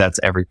if that's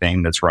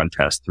everything that's run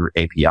test through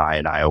API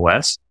and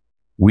iOS,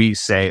 we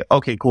say,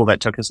 okay, cool. That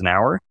took us an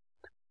hour.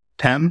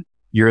 Pem,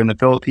 you're in the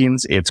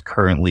Philippines. It's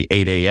currently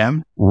 8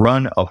 a.m.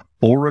 Run a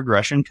full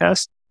regression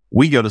test.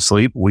 We go to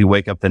sleep. We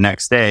wake up the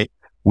next day.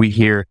 We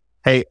hear,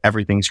 hey,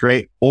 everything's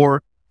great.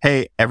 Or,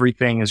 hey,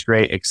 everything is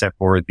great except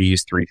for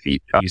these 3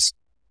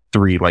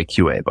 like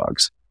QA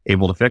bugs.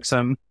 Able to fix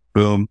them.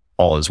 Boom.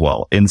 All is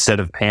well. Instead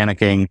of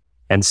panicking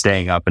and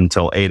staying up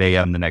until 8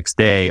 a.m. the next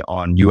day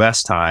on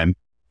US time,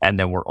 and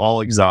then we're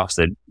all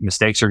exhausted.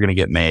 Mistakes are going to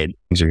get made.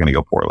 Things are going to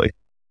go poorly.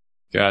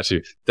 Got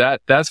you.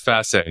 That's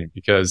fascinating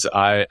because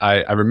I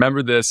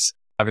remember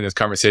having this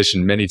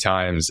conversation many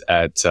times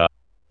at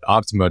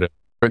Optimotive.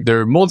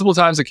 There are multiple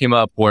times that came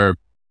up where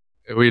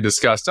we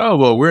discussed, oh,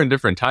 well, we're in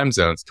different time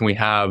zones. Can we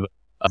have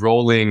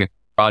rolling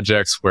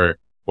projects where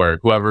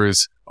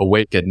whoever's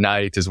awake at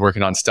night is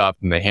working on stuff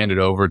and they hand it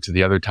over to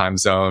the other time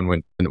zone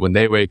when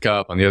they wake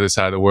up on the other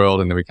side of the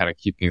world, and then we kind of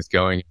keep things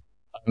going.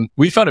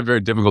 We found it very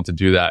difficult to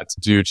do that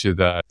due to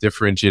the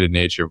differentiated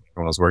nature of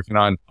what I was working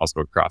on, also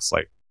across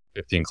like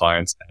 15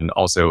 clients and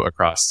also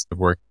across the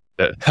work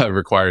that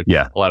required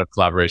a lot of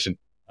collaboration.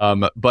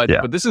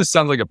 But this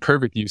sounds like a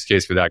perfect use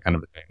case for that kind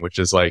of a thing, which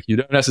is like, you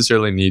don't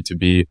necessarily need to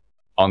be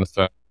on the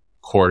phone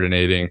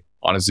coordinating,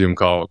 on a Zoom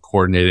call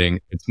coordinating.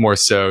 It's more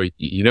so,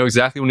 you know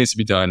exactly what needs to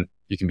be done.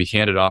 You can be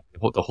handed off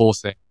the whole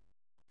thing.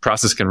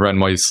 Process can run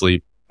while you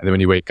sleep. And then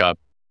when you wake up,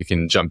 you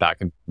can jump back,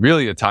 and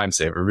really a time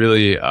saver,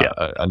 really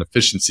an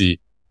efficiency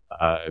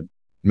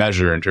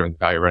measure in terms of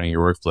how you're running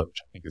your workflow,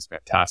 which I think is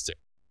fantastic.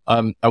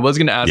 I was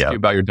going to ask you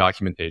about your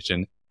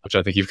documentation, which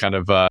I think you've kind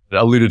of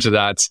alluded to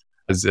that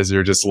as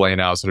you're just laying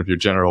out sort of your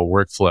general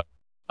workflow.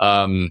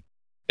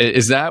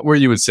 Is that where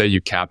you would say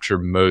you capture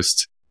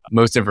most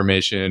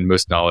information,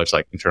 most knowledge,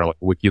 like internal like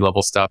wiki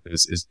level stuff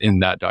is in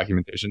that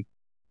documentation?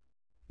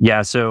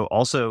 Yeah. So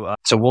also,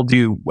 we'll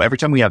do, every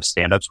time we have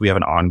stand-ups, we have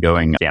an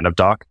ongoing stand-up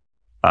doc.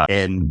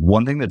 And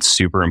one thing that's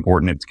super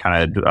important, it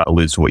kind of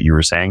alludes to what you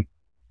were saying,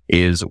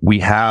 is we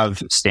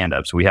have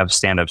stand-ups. We have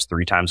stand-ups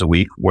 3 times a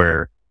week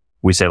where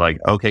we say like,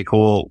 okay,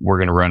 cool. We're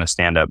going to run a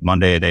stand-up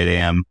Monday at 8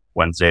 a.m.,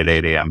 Wednesday at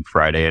 8 a.m.,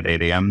 Friday at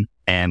 8 a.m.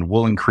 And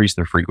we'll increase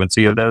the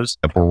frequency of those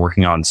if we're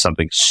working on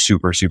something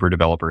super, super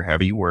developer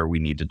heavy where we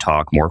need to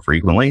talk more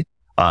frequently.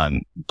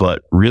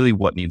 But really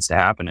what needs to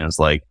happen is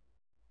like,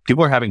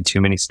 people are having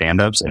too many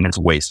stand-ups and it's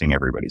wasting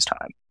everybody's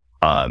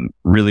time.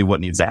 Really what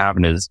needs to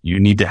happen is you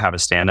need to have a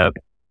stand-up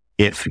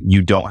if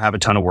you don't have a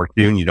ton of work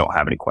to do and you don't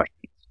have any questions.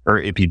 Or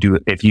if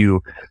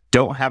you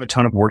don't have a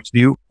ton of work to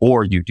do,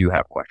 or you do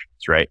have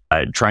questions, right?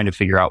 Trying to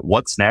figure out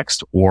what's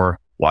next or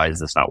why is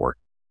this not working?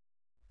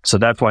 So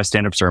that's why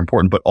stand-ups are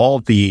important. But all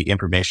of the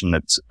information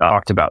that's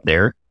talked about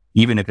there,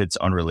 even if it's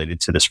unrelated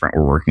to the sprint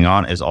we're working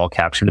on, is all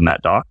captured in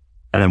that doc.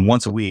 And then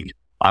once a week,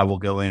 I will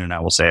go in and I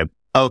will say,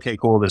 okay,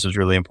 cool, this is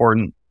really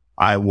important.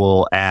 I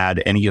will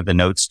add any of the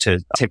notes to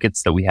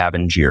tickets that we have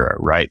in Jira,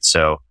 right?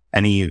 So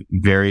any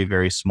very,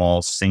 very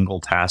small single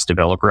task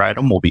developer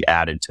item will be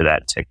added to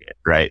that ticket,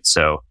 right?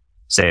 So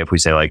say if we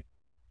say like,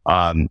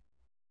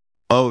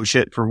 oh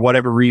shit, for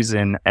whatever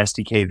reason,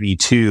 SDK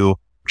v2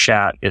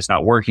 chat is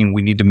not working.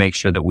 We need to make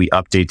sure that we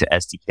update to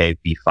SDK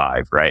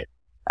v5, right?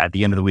 At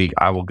the end of the week,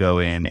 I will go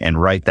in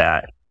and write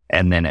that.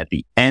 And then at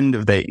the end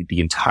of the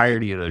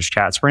entirety of those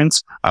chat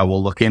sprints, I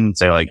will look in and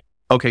say like,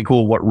 okay,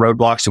 cool. What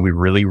roadblocks do we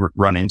really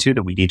run into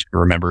that we need to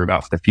remember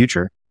about for the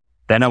future?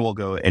 Then I will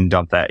go and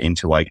dump that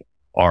into like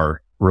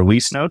our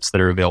release notes that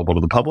are available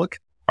to the public,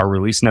 our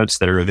release notes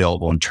that are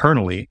available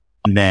internally,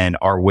 and then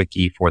our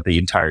wiki for the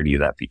entirety of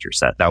that feature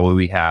set. That way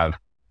we have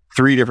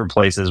 3 different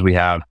places. We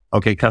have,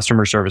 okay,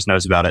 customer service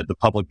knows about it, the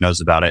public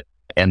knows about it,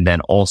 and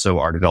then also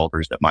our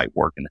developers that might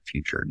work in the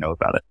future know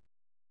about it.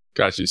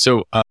 Got you.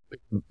 So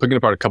picking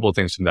apart a couple of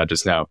things from that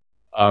just now,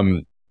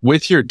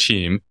 with your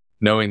team,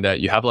 knowing that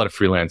you have a lot of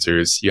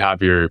freelancers, you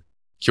have your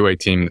QA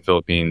team in the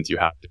Philippines, you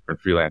have different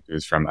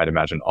freelancers from, I'd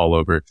imagine, all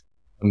over.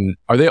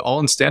 Are they all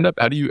in stand-up?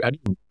 How do you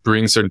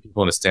bring certain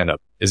people into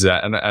stand-up? Is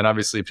that, and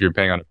obviously if you're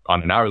paying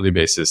on an hourly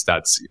basis,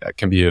 that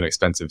can be an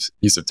expensive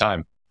use of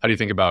time. How do you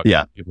think about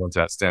people into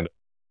that stand-up?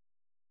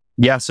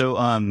 Yeah. So,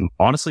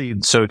 honestly,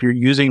 so if you're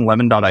using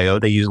lemon.io,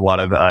 they use a lot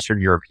of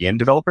European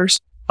developers,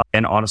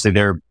 and honestly,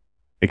 they're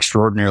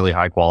extraordinarily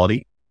high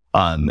quality.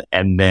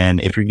 And then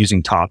if you're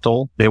using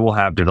TopTool, they will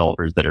have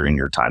developers that are in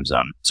your time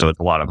zone. So it's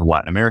a lot of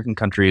Latin American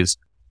countries,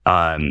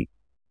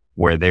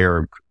 where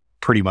they're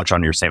pretty much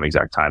on your same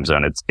exact time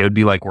zone. It would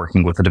be like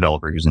working with a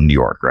developer who's in New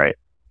York, right?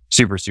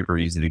 Super, super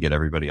easy to get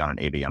everybody on an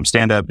 8 a.m.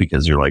 stand-up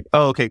because you're like,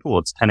 oh, okay, cool.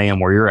 It's 10 a.m.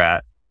 where you're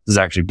at. This is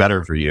actually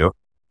better for you.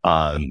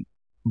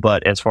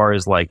 But as far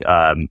as like,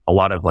 a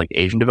lot of like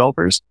Asian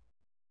developers,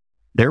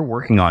 they're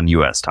working on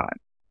US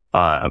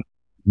time.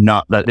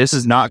 Not that this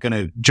is not going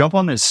to jump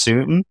on this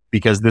soon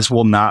because this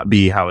will not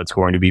be how it's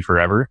going to be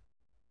forever.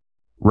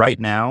 Right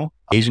now,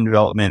 Asian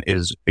development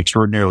is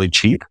extraordinarily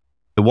cheap.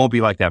 It won't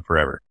be like that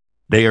forever.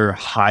 They are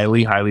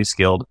highly, highly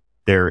skilled.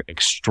 They're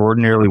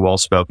extraordinarily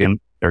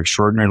well-spoken. They're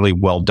extraordinarily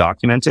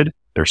well-documented.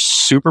 They're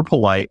super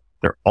polite.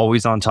 They're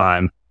always on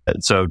time.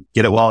 So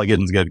get it while it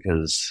gets good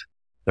because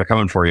they're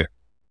coming for you.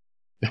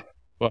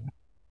 Well,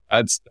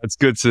 that's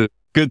good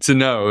to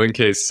know in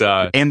case.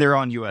 And they're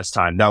on US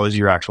time. That was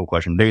your actual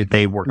question.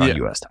 They work on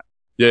US time.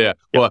 Yeah.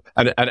 Well,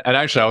 and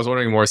actually, I was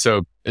wondering more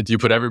so, do you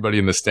put everybody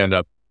in the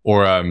stand-up,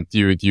 or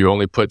do you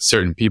only put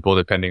certain people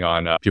depending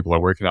on people are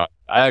working on?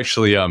 I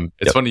actually,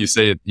 it's funny you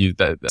say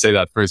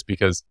that first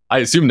because I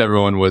assumed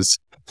everyone was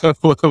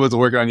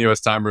working on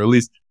US time, or at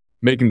least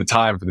making the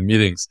time for the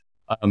meetings.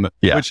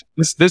 Which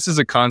this is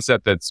a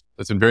concept that's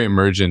been very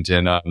emergent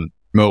in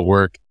remote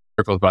work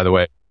circles, by the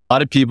way. A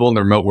lot of people in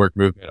the remote work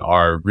movement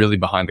are really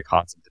behind the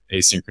concept of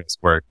asynchronous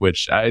work,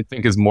 which I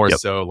think is more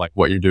so like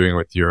what you're doing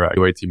with your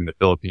QA team in the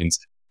Philippines.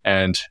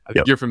 And I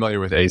think you're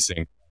familiar with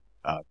async.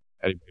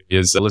 Anybody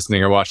is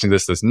listening or watching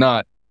this that's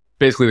not,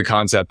 basically the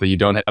concept that you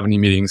don't have any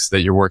meetings,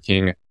 that you're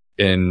working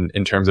in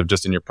terms of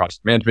just in your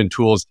project management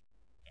tools,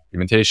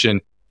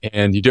 documentation,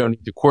 and you don't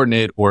need to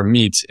coordinate or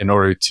meet in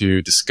order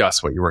to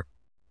discuss what you're working.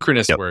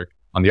 Synchronous work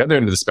on the other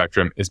end of the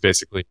spectrum is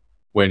basically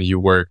when you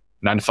work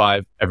 9 to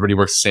 5, everybody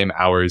works the same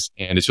hours,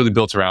 and it's really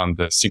built around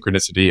the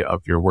synchronicity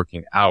of your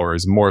working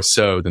hours more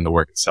so than the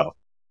work itself.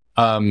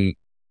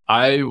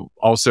 I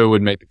also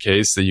would make the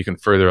case that you can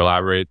further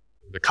elaborate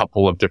a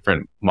couple of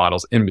different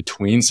models in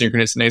between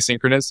synchronous and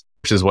asynchronous,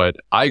 which is what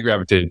I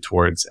gravitated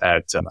towards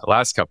at my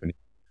last company.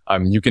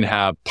 You can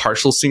have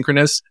partial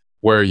synchronous,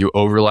 where you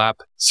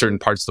overlap certain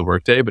parts of the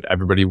workday, but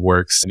everybody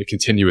works in a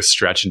continuous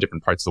stretch in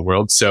different parts of the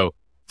world. So,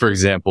 for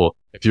example,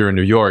 if you're in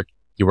New York,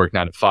 you work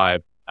 9 to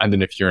 5. And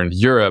then if you're in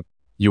Europe,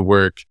 you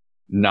work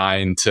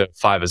 9 to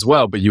 5 as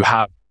well, but you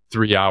have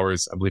 3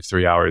 hours, I believe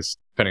 3 hours,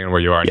 depending on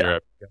where you are in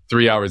Europe,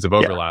 3 hours of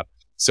overlap.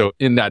 So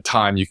in that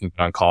time, you can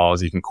get on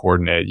calls, you can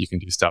coordinate, you can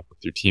do stuff with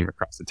your team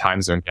across the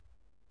time zone.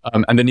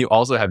 And then you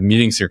also have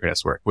meeting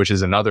synchronous work, which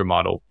is another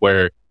model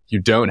where you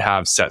don't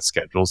have set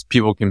schedules.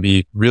 People can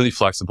be really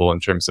flexible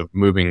in terms of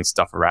moving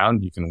stuff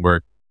around. You can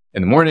work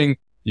in the morning.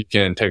 You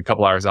can take a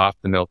couple hours off in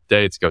the middle of the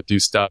day to go do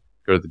stuff,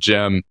 go to the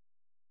gym,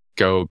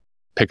 go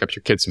pick up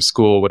your kids from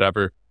school,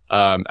 whatever.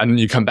 And then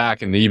you come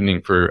back in the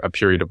evening for a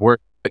period of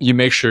work. You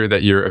make sure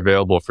that you're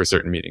available for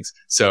certain meetings.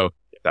 So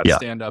if that's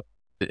stand-up,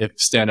 if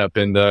stand-up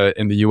in the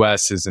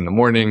US is in the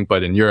morning,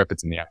 but in Europe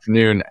it's in the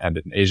afternoon, and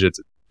in Asia it's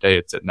at day,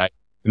 it's at night.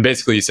 And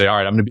basically you say, all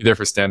right, I'm going to be there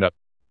for stand-up.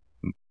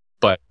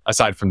 But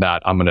aside from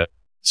that, I'm going to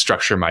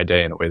structure my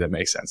day in a way that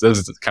makes sense.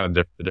 Those are kind of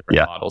the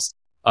different models.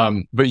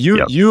 But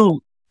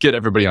you get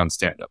everybody on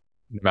stand-up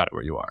no matter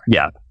where you are.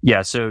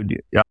 Yeah. So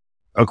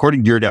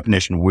according to your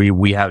definition,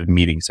 we have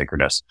meeting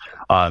synchronous.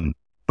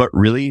 But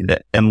really,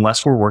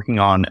 unless we're working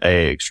on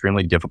a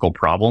extremely difficult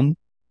problem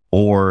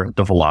or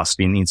the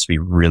velocity needs to be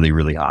really,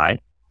 really high,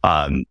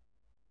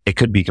 it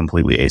could be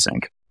completely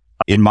async.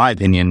 In my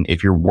opinion,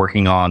 if you're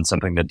working on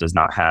something that does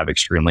not have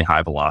extremely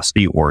high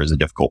velocity or is a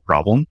difficult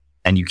problem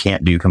and you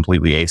can't do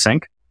completely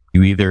async,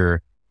 you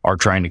either are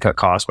trying to cut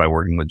costs by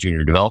working with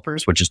junior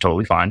developers, which is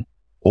totally fine,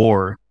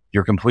 or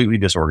you're completely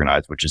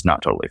disorganized, which is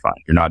not totally fine.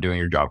 You're not doing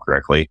your job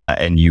correctly,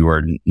 and you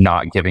are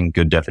not giving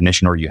good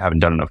definition, or you haven't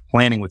done enough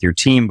planning with your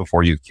team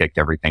before you've kicked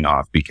everything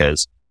off,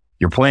 because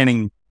your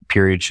planning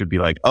period should be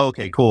like, oh,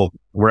 okay, cool.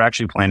 We're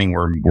actually planning.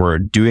 We're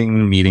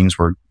doing meetings.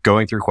 We're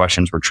going through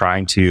questions. We're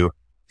trying to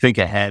think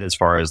ahead as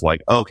far as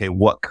like, okay,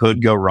 what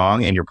could go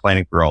wrong? And you're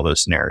planning for all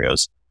those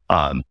scenarios.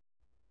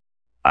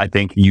 I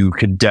think you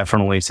could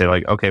definitely say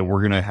like, okay,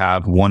 we're going to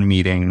have one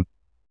meeting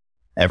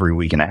every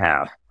week and a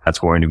half. That's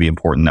going to be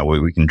important. That way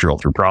we can drill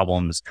through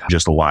problems,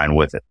 just align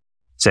with it.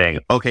 Saying,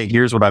 okay,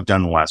 here's what I've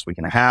done in the last week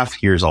and a half.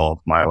 Here's all of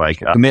my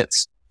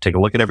commits. Take a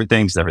look at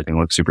everything. Does everything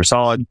look super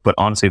solid? But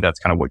honestly,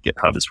 that's kind of what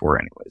GitHub is for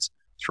anyways.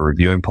 It's for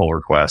reviewing pull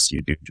requests.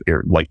 You do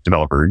your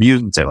developer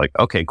reviews and say like,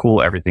 okay,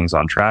 cool. Everything's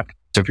on track.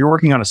 So if you're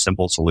working on a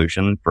simple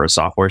solution for a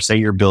software, say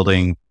you're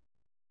building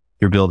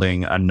the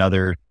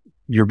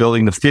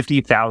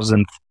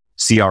 50,000th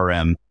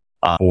CRM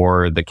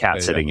for the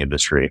cat sitting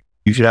industry.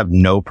 You should have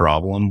no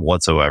problem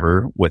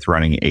whatsoever with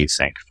running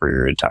async for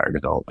your entire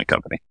development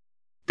company.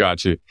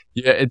 Got you.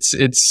 Yeah, it's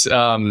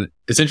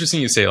interesting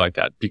you say it like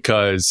that,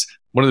 because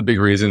one of the big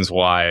reasons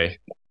why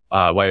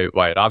at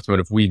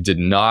Optimotive we did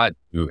not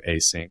do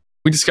async.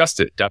 We discussed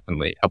it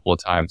definitely a couple of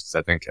times, because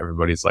I think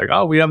everybody's like,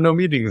 "Oh, we have no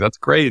meetings. That's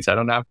great. I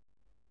don't have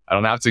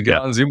to get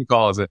on Zoom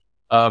calls."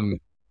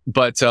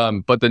 But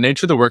the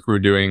nature of the work we were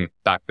doing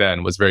back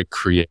then was very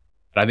creative.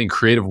 And I think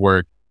creative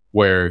work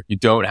where you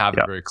don't have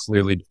a very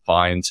clearly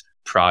defined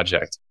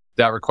project,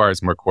 that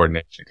requires more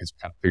coordination, because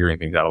you're kind of figuring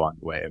things out along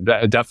the way. And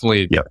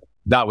definitely,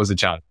 that was a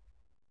challenge.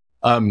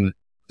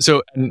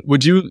 So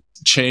would you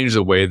change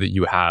the way that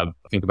you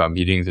think about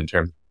meetings in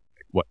terms of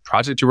what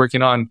project you're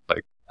working on?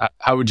 Like,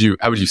 how would you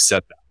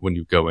set that when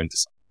you go into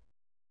something?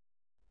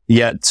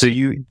 Yeah. So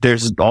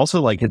there's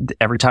also like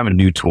every time a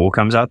new tool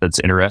comes out that's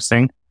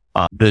interesting,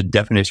 the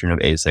definition of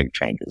async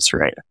changes,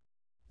 right?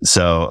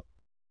 So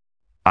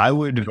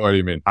what do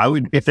you mean?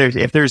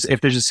 If there's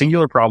a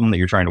singular problem that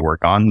you're trying to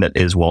work on that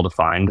is well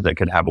defined, that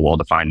could have a well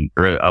defined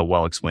or a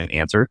well explained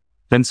answer,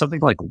 then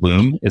something like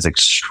Loom is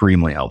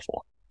extremely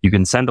helpful. You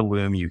can send a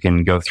Loom, you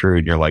can go through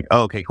and you're like,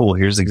 oh, okay, cool.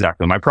 Here's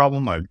exactly my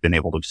problem. I've been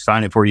able to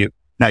define it for you.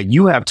 Now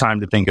you have time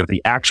to think of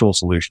the actual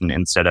solution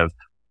instead of,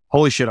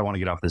 holy shit, I want to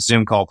get off this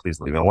Zoom call. Please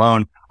leave it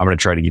alone. I'm going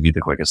to try to give you the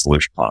quickest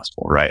solution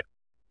possible, right?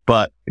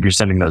 But if you're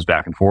sending those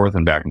back and forth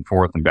and back and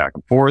forth and back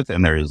and forth,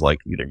 and there is like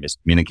either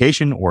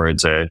miscommunication or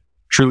it's a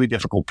truly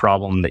difficult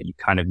problem that you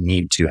kind of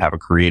need to have a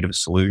creative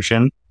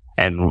solution,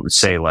 and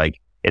say like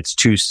it's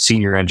two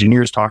senior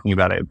engineers talking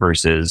about it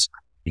versus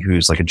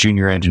who's like a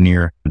junior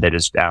engineer that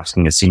is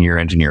asking a senior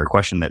engineer a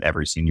question that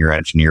every senior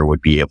engineer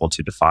would be able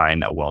to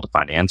define a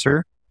well-defined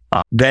answer.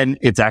 Then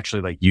it's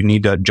actually like you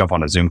need to jump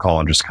on a Zoom call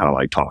and just kind of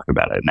like talk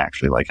about it and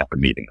actually like have a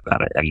meeting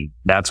about it. And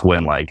that's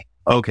when like,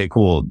 okay,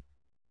 cool.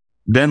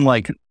 Then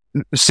like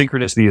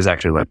synchronicity is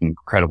actually like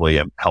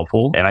incredibly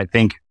helpful. And I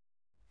think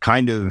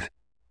kind of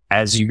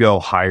as you go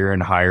higher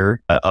and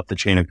higher up the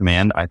chain of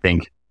command, I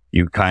think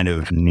you kind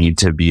of need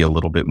to be a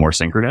little bit more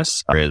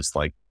synchronous. Whereas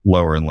like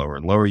lower and lower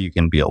and lower, you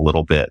can be a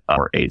little bit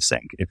more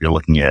async. If you're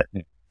looking at,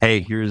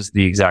 hey, here's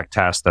the exact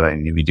task that I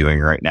need to be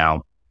doing right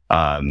now.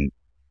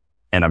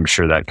 And I'm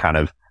sure that kind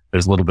of,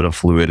 there's a little bit of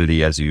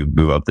fluidity as you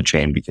move up the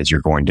chain, because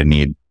you're going to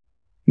need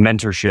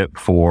mentorship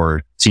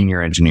for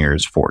senior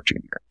engineers, for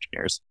junior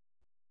engineers.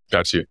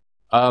 Got you.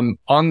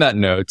 On that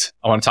note,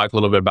 I want to talk a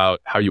little bit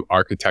about how you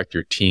architect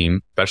your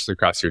team, especially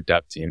across your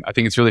dev team. I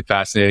think it's really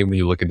fascinating when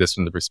you look at this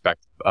from the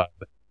perspective of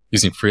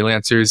using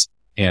freelancers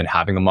and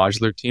having a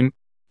modular team.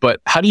 But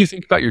how do you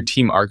think about your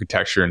team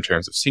architecture in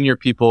terms of senior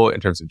people, in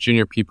terms of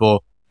junior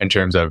people, in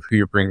terms of who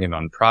you're bringing in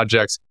on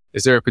projects?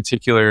 Is there a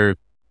particular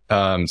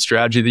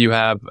strategy that you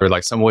have, or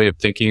like some way of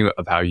thinking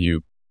of how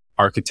you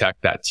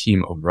architect that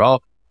team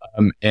overall?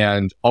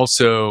 And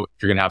also,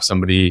 if you're going to have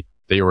somebody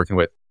that you're working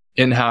with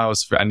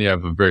in-house, and you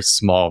have a very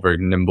small, very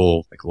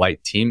nimble, like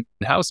light team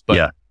in-house,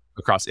 but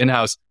across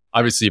in-house,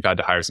 obviously you've had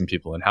to hire some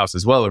people in-house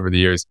as well over the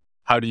years.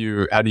 How do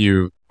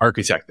you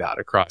architect that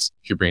across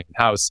who you bring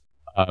in-house,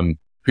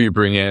 who you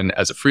bring in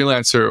as a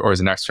freelancer or as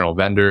an external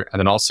vendor, and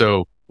then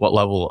also what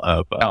level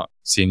of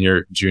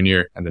senior,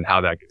 junior, and then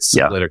how that gets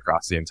split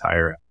across the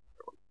entire.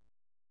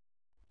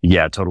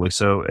 Yeah, totally.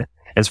 So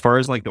as far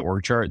as like the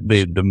org chart,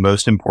 the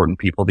most important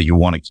people that you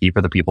want to keep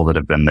are the people that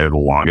have been there the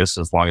longest.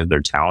 As long as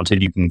they're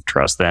talented, you can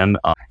trust them,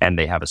 and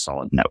they have a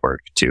solid network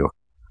too.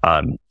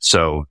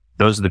 So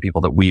those are the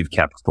people that we've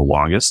kept the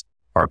longest,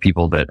 are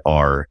people that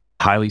are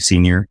highly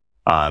senior,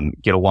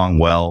 get along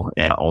well,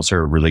 and also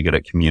are really good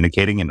at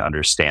communicating and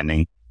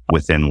understanding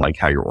within like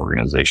how your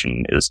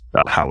organization is,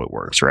 how it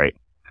works, right?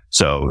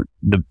 So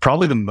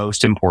probably the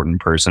most important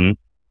person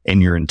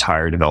in your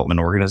entire development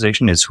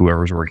organization is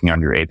whoever's working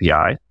on your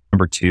API.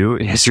 Number 2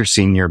 is your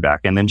senior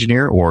backend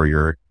engineer or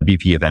your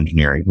VP of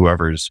engineering,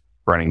 whoever's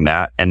running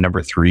that. And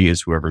number 3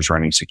 is whoever's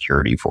running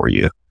security for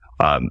you.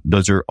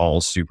 Those are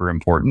all super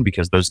important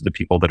because those are the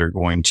people that are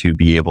going to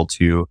be able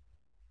to,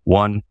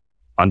 one,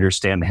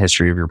 understand the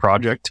history of your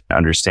project,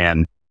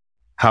 understand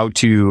how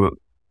to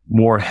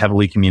more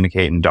heavily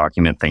communicate and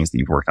document things that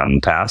you've worked on in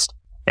the past,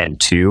 and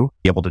 2,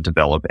 be able to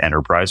develop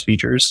enterprise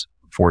features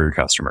for your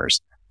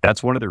customers.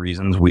 That's one of the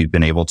reasons we've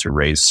been able to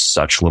raise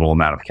such little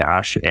amount of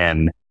cash,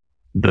 and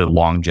the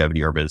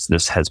longevity of our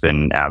business has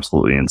been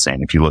absolutely insane.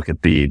 If you look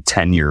at the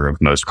tenure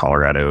of most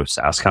Colorado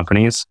SaaS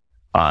companies,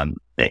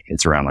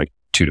 it's around like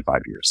 2 to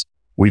 5 years.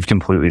 We've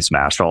completely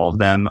smashed all of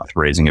them with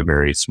raising a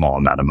very small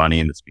amount of money.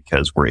 And it's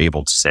because we're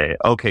able to say,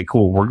 okay,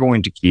 cool, we're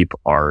going to keep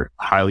our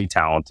highly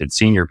talented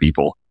senior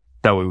people.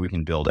 That way we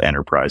can build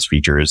enterprise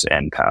features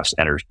and pass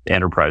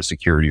enterprise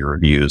security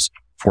reviews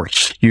for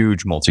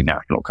huge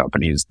multinational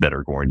companies that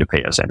are going to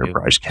pay us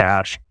enterprise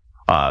cash.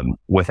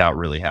 Without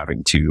really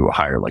having to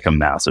hire like a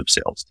massive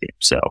sales team.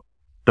 So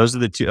those are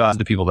the two,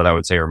 the people that I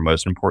would say are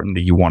most important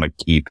that you want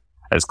to keep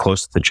as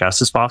close to the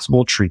chest as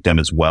possible, treat them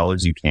as well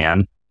as you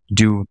can,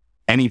 do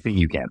anything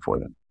you can for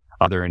them.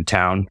 They're in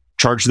town,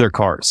 charge their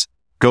cars,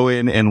 go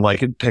in and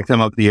like pick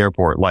them up at the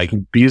airport, like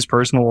be as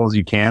personal as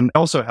you can. It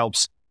also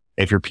helps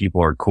if your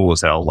people are cool as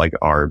hell. Like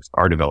our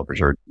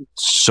developers are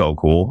so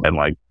cool and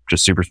like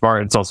just super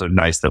smart. It's also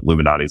nice that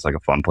Illuminati is like a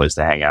fun place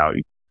to hang out.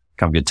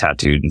 Come get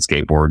tattooed and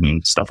skateboard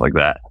and stuff like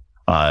that.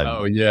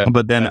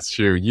 But then that's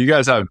true. You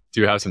guys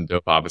do have some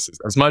dope offices.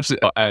 As much,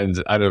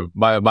 and I know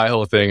my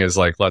whole thing is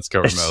like, let's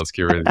go remote, let's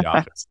get rid of the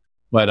office.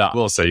 But I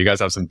will say, you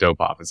guys have some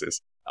dope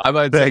offices. I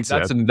might say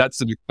that's an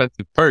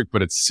expensive perk,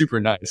 but it's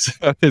super nice.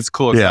 It's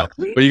cool. Yeah.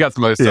 But you got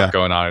some other stuff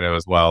going on in it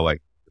as well,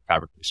 like the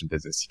fabrication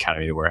business. You kind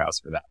of need a warehouse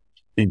for that.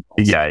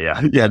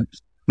 Yeah.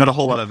 Not a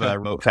whole lot of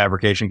remote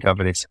fabrication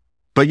companies.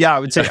 But yeah, I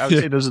would say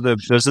those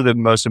are the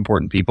most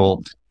important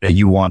people that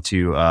you want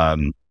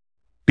to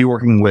be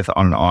working with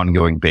on an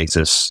ongoing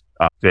basis.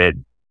 It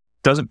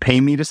doesn't pay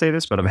me to say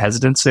this, but I'm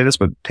hesitant to say this,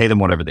 but pay them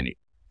whatever they need.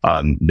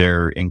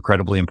 They're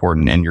incredibly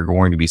important, and you're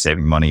going to be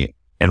saving money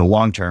in the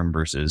long term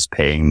versus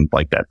paying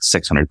like that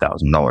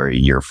 $600,000 a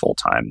year full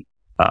time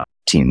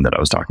team that I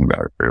was talking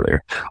about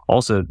earlier.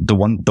 Also, the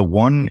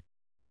one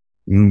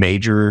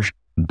major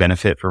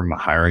benefit from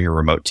hiring a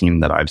remote team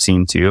that I've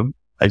seen too,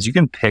 as you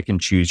can pick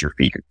and choose your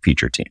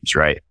feature teams,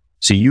 right?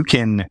 So you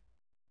can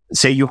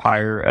say you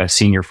hire a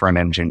senior front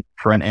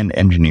end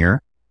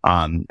engineer,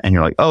 and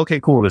you're like, oh, okay,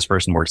 cool. This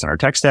person works in our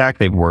tech stack.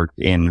 They've worked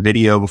in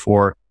video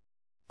before.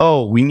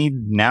 Oh, we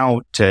need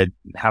now to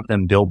have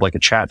them build like a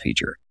chat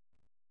feature.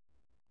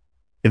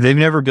 If they've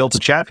never built a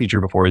chat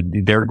feature before,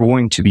 they're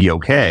going to be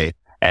okay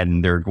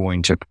and they're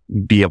going to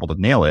be able to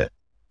nail it.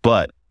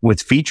 But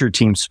with feature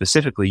teams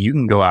specifically, you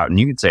can go out and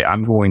you can say,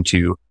 I'm going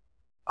to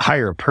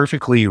hire a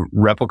perfectly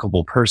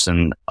replicable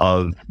person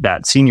of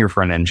that senior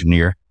front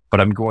engineer, but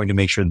I'm going to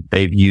make sure that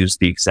they've used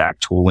the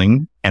exact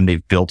tooling and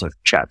they've built a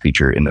chat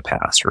feature in the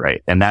past,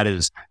 right? And that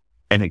is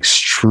an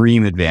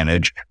extreme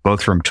advantage,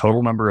 both from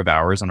total number of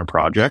hours on a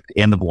project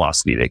and the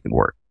velocity they can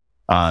work.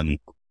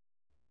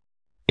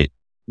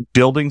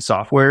 Building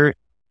software,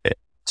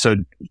 so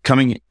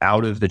coming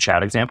out of the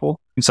chat example,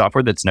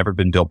 software that's never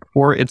been built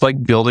before, it's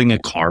like building a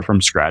car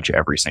from scratch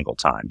every single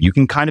time. You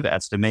can kind of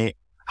estimate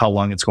how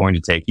long it's going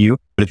to take you.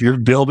 But if you're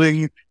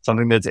building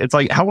something it's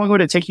like, how long would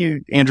it take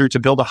you, Andrew, to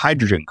build a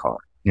hydrogen car?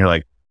 And you're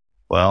like,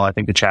 well, I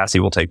think the chassis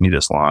will take me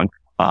this long.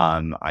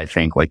 I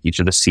think like each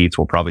of the seats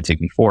will probably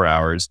take me 4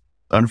 hours.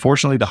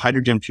 Unfortunately, the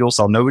hydrogen fuel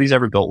cell, nobody's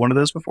ever built one of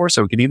those before.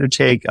 So it could either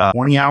take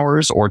 20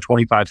 hours or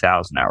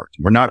 25,000 hours.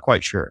 We're not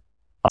quite sure.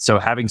 So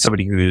having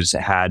somebody who's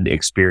had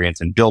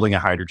experience in building a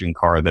hydrogen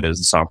car that is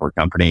a software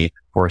company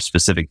for a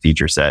specific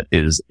feature set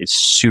is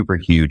super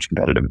huge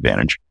competitive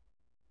advantage.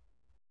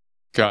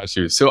 Got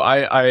you. So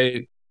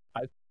I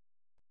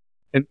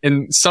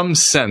in some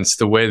sense,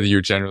 the way that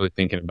you're generally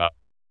thinking about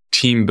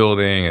team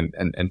building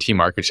and team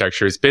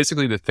architecture is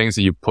basically the things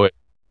that you put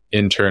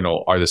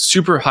internal are the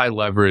super high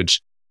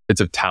leverage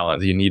bits of talent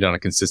that you need on a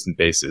consistent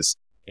basis.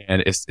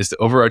 And it's the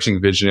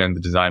overarching vision and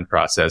the design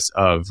process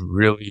of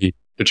really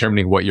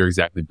determining what you're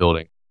exactly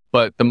building.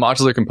 But the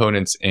modular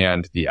components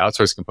and the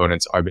outsourced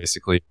components are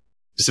basically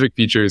specific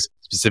features,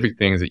 specific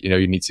things that,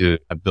 you need to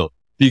have built.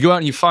 You go out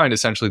and you find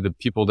essentially the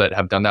people that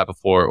have done that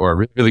before or are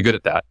really, really good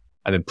at that,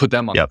 and then put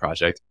them on the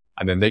project,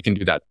 and then they can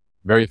do that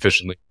very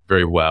efficiently,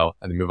 very well,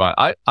 and then move on.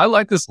 I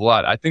like this a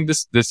lot. I think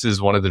this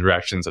is one of the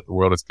directions that the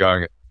world is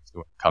going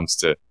when it comes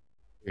to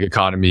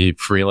economy,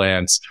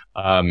 freelance.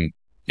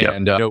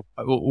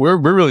 We're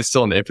really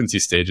still in the infancy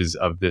stages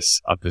of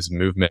this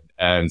movement,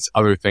 and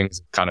other things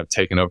have kind of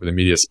taken over the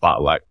media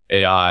spotlight,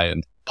 AI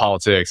and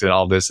politics and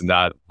all this and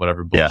that,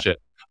 whatever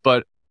bullshit.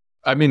 But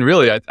I mean,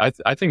 really,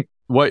 I think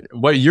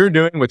what you're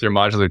doing with your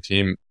modular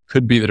team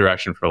could be the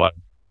direction for a lot of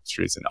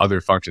industries and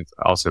other functions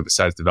also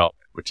besides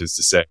development, which is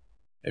to say,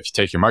 if you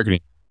take your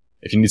marketing,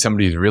 if you need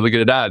somebody who's really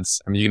good at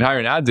ads, I mean, you can hire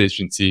an ads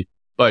agency,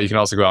 but you can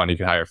also go out and you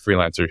can hire a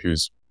freelancer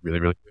who's really,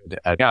 really good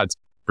at ads,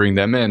 bring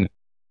them in,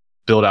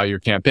 build out your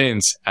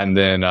campaigns, and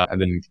then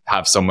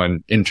have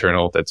someone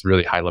internal that's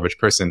really high leverage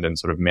person, then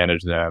sort of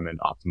manage them and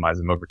optimize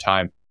them over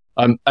time.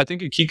 I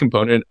think a key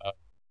component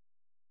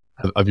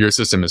of your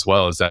system as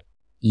well is that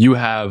you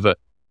have,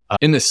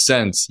 in this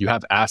sense, you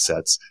have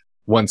assets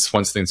once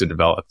things are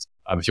developed.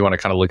 If you want to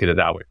kind of look at it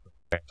that way from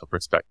a financial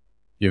perspective,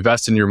 you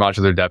invest in your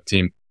modular dev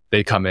team,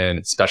 they come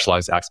in,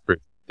 specialized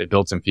experts, they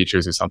build some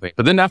features or something.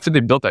 But then after they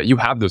built that, you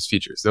have those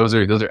features. Those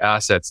are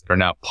assets that are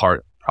now part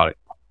of the product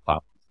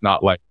platform,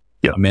 not like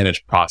a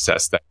managed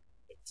process that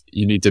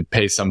you need to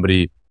pay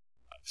somebody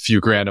a few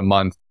grand a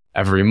month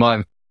every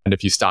month. And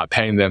if you stop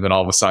paying them, then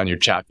all of a sudden your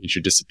chat feature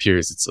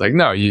disappears. It's like,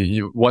 no,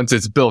 you once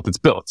it's built, it's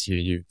built.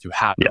 You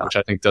have it, which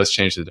I think does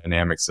change the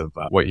dynamics of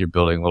what you're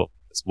building a little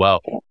bit as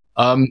well.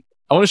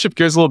 I want to shift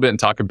gears a little bit and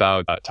talk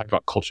about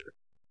culture.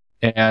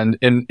 And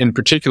in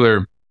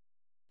particular,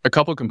 a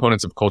couple of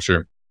components of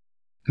culture,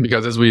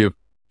 because as we've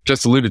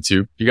just alluded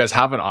to, you guys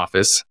have an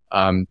office,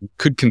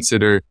 could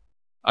consider,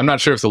 I'm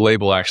not sure if the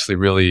label actually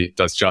really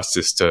does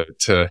justice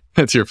to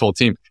your full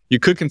team. You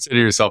could consider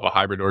yourself a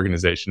hybrid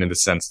organization in the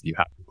sense that you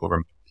have people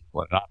in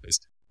an office.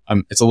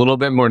 It's a little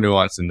bit more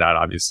nuanced than that,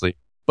 obviously,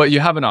 but you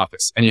have an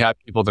office and you have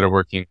people that are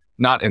working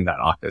not in that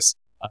office.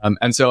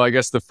 And so I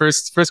guess the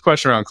first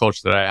question around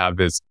culture that I have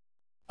is,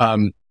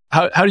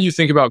 how do you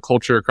think about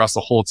culture across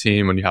the whole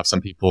team when you have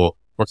some people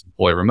working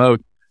fully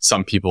remote,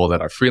 some people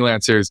that are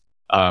freelancers,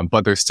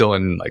 but they're still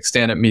in like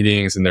stand-up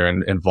meetings and they're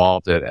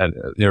involved at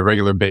a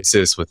regular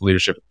basis with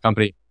leadership of the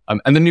company.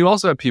 And then you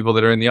also have people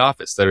that are in the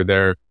office that are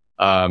there,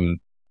 I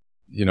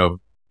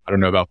don't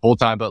know about full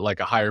time, but like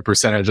a higher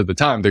percentage of the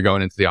time they're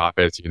going into the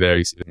office. You're there,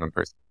 you see them in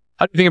person.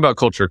 How do you think about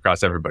culture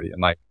across everybody?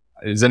 And like,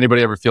 does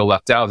anybody ever feel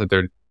left out that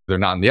they're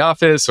not in the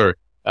office, or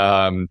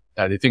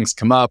do things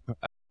come up?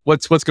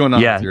 What's going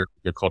on with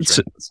your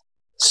culture?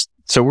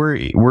 So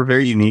we're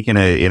very unique in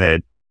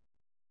a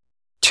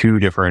two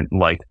different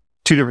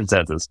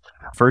senses.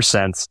 First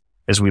sense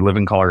is we live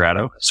in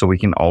Colorado, so we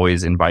can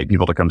always invite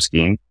people to come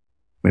skiing.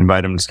 We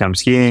invite them to come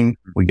skiing.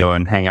 We go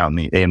and hang out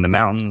in the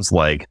mountains.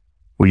 Like,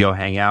 we go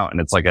hang out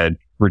and it's like a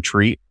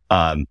retreat.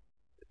 The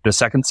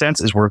second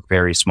sense is we're a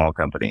very small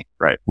company,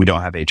 right? We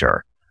don't have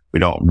HR. We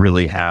don't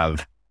really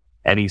have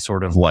any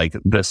sort of like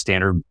the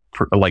standard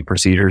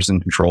procedures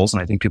and controls.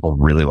 And I think people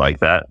really like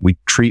that. We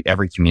treat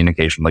every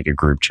communication like a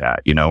group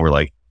chat. We're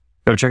like,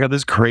 go check out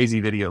this crazy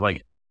video.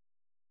 Like,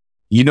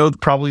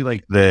 probably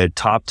like the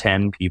top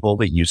 10 people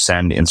that you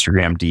send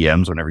Instagram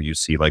DMs whenever you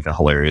see like a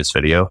hilarious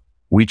video.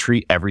 We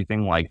treat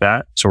everything like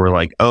that. So we're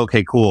like, oh,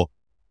 okay, cool.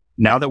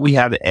 Now that we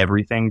have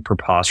everything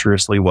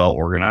preposterously well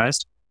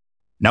organized,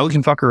 now we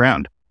can fuck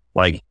around.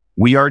 Like,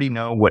 we already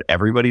know what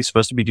everybody's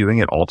supposed to be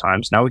doing at all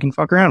times. Now we can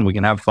fuck around. We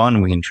can have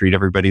fun. We can treat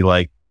everybody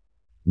like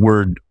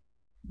we're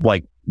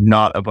like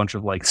not a bunch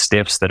of like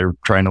stiffs that are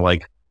trying to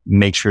like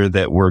make sure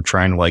that we're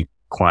trying to like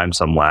climb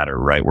some ladder,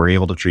 right? We're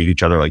able to treat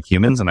each other like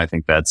humans. And I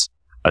think that's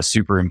a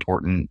super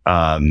important,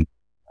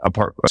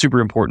 super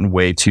important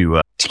way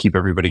to keep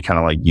everybody kind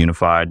of like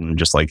unified and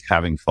just like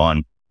having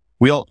fun.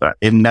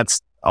 And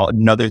that's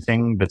another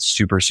thing that's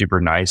super,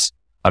 super nice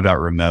about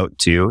remote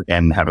too,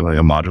 and having like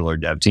a modular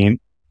dev team.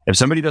 If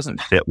somebody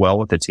doesn't fit well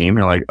with the team,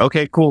 you're like,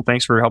 okay, cool.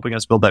 Thanks for helping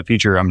us build that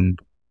feature.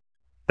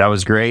 That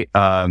was great.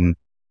 I'm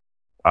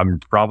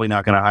probably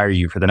not going to hire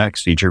you for the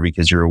next feature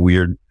because you're a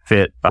weird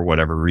fit for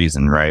whatever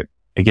reason, right?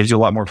 It gives you a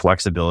lot more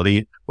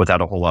flexibility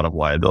without a whole lot of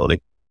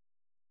liability.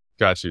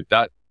 Got you.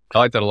 I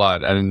like that a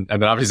lot. And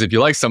then obviously if you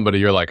like somebody,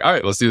 you're like, all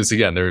right, let's do this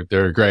again.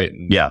 They're great.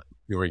 And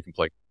where you can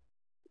play.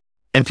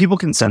 And people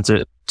can sense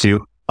it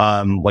too.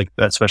 Like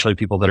especially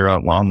people that are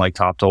on like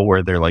TopTool,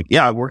 where they're like,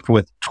 yeah, I worked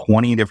with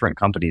 20 different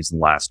companies in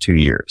the last 2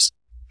 years.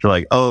 You're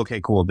like, oh,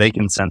 okay, cool. They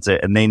can sense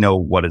it and they know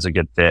what is a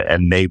good fit.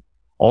 And they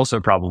also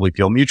probably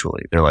feel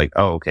mutually. They're like,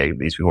 oh, okay,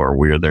 these people are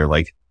weird. They're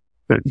like,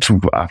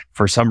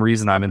 for some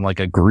reason, I'm in like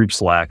a group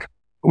Slack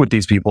with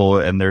these people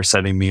and they're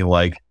sending me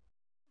like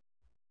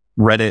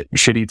Reddit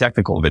shitty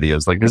technical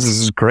videos. Like, this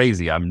is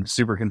crazy. I'm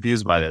super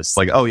confused by this.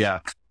 Like, oh yeah,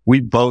 we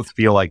both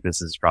feel like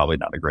this is probably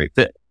not a great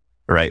fit.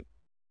 Right.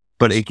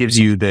 But it gives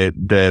you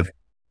the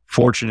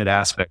fortunate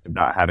aspect of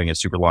not having a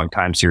super long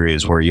time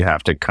series where you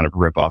have to kind of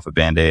rip off a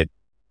Band-Aid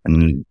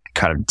and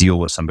kind of deal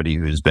with somebody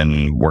who's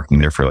been working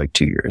there for like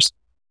 2 years.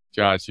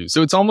 Got you.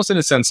 So it's almost in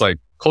a sense like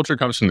culture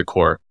comes from the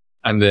core.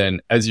 And then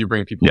as you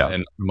bring people in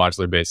on a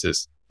modular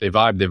basis, they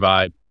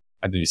vibe,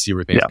 and then you see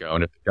where things go.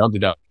 And if they don't, they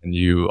don't. And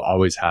you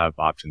always have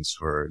options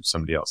for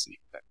somebody else that you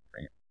can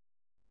bring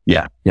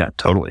in. Yeah,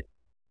 totally.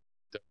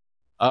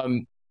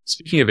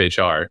 Speaking of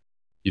HR,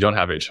 you don't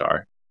have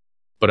HR,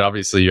 but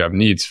obviously you have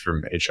needs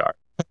from HR.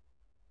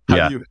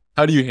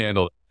 How do you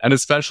handle it? And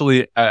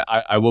especially,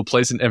 I will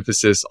place an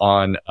emphasis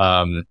on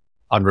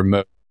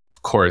remote.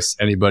 Of course,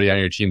 anybody on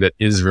your team that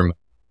is remote.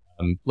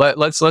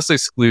 Let's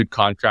exclude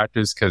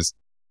contractors because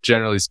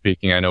generally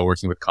speaking, I know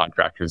working with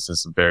contractors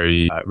is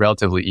very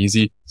relatively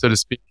easy, so to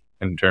speak,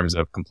 in terms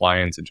of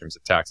compliance, in terms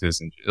of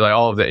taxes, and like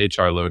all of the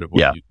HR load of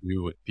what you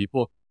do with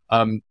people.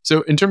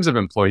 So in terms of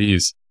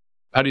employees,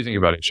 how do you think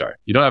about HR?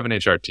 You don't have an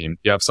HR team.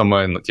 You have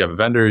someone, you have a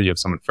vendor, you have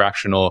someone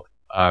fractional.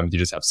 You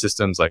just have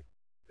systems like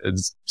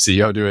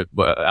CEO do it.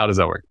 But how does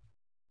that work?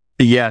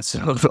 Yeah.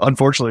 So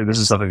unfortunately, this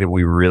is something that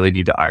we really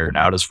need to iron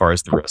out as far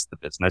as the rest of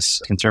the business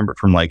is concerned. But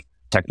from like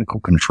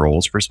technical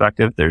controls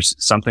perspective, there's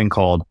something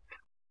called,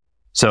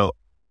 so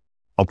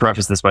I'll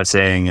preface this by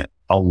saying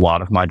a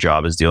lot of my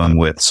job is dealing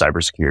with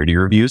cybersecurity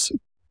reviews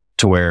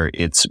to where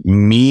it's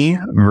me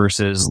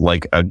versus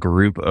like a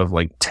group of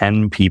like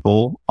 10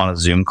 people on a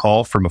Zoom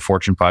call from a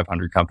Fortune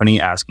 500 company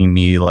asking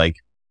me like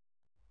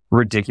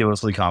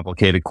ridiculously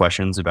complicated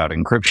questions about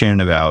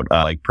encryption, about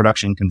like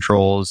production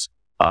controls,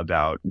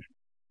 about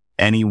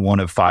any one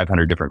of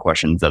 500 different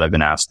questions that I've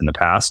been asked in the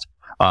past.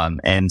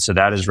 And so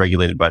that is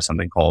regulated by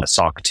something called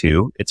SOC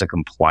 2. It's a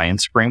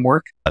compliance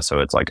framework. So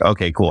it's like,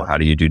 okay, cool. How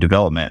do you do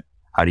development?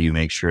 How do you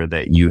make sure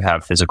that you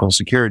have physical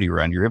security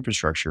around your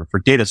infrastructure for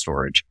data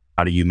storage?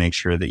 How do you make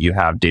sure that you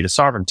have data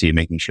sovereignty,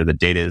 making sure that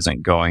data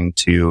isn't going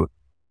to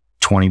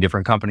 20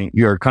 different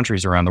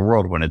countries around the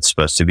world when it's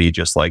supposed to be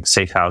just like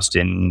safe housed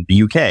in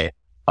the UK?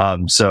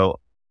 So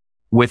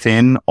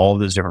within all of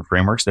those different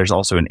frameworks, there's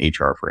also an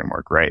HR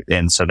framework, right?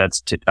 And so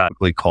that's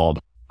typically called,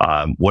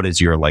 what is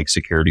your like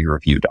security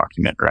review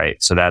document,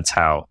 right? So that's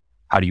how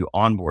do you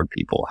onboard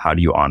people? How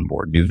do you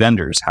onboard new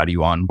vendors? How do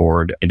you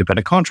onboard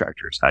independent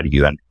contractors? How do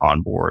you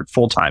onboard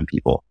full-time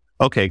people?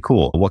 Okay,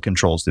 cool. What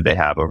controls do they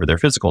have over their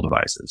physical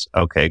devices?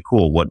 Okay,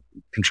 cool. What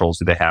controls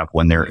do they have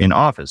when they're in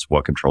office?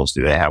 What controls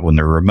do they have when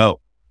they're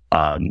remote?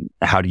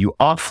 How do you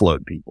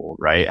offload people,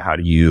 right? How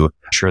do you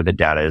ensure that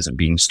data isn't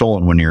being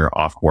stolen when you're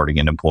offboarding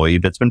an employee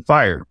that's been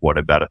fired? What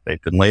about if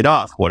they've been laid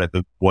off? What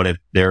if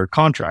their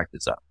contract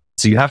is up?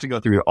 So you have to go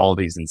through all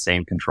these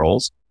insane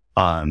controls.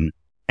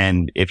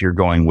 And if you're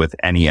going with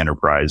any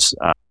enterprise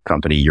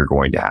company, you're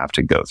going to have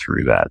to go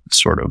through that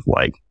sort of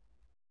like,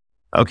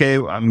 okay,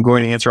 I'm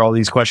going to answer all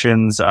these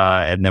questions,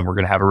 and then we're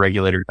going to have a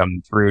regulator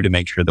come through to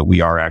make sure that we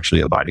are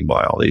actually abiding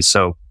by all these.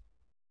 So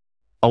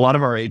a lot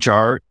of our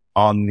HR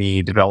on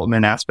the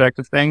development aspect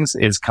of things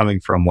is coming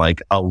from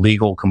like a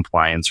legal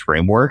compliance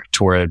framework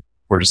to where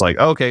we're just like,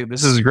 okay,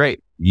 this is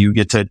great. You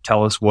get to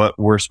tell us what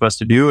we're supposed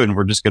to do and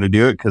we're just going to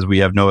do it because we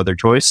have no other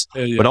choice.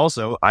 Yeah. But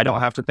also I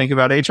don't have to think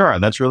about HR,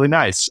 and that's really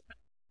nice.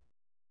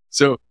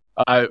 So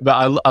I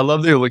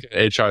love that you're looking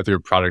at HR through a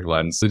product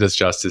lens. It does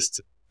justice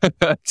to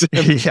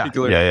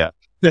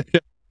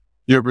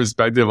your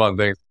perspective on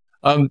things.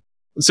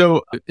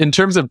 So in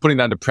terms of putting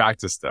that into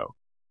practice though,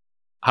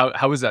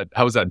 how is that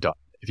done?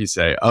 If you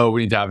say, oh,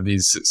 we need to have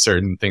these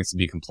certain things to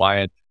be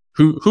compliant,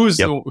 who's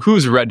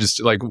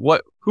registered? Like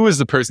who is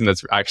the person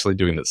that's actually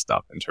doing this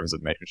stuff in terms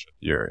of making sure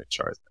your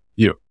HR is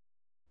you?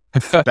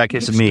 That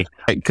case of me,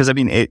 because I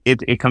mean,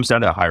 it comes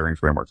down to a hiring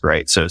framework,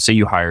 right? So say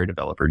you hire a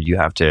developer, you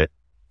have to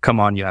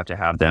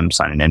have them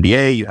sign an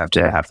NDA. You have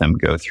to have them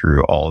go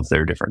through all of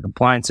their different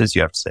compliances.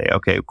 You have to say,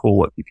 okay, cool.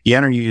 What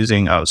VPN are you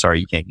using? Oh, sorry,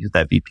 you can't use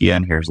that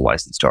VPN. Here's a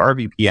license to our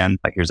VPN.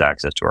 Like here's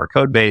access to our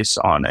code base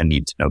on a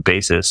need to know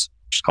basis,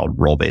 which is called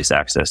role-based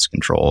access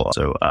control.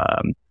 So,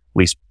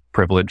 least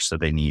privilege. So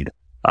they need,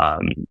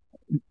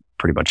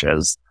 pretty much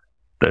as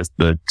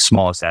the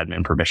smallest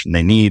admin permission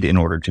they need in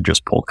order to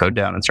just pull code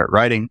down and start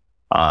writing.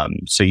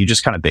 So you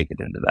just kind of bake it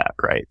into that,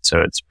 right?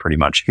 So it's pretty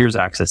much here's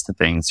access to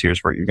things. Here's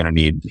what you're going to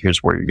need.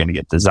 Here's where you're going to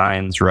get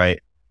designs, right?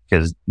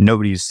 Because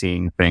nobody's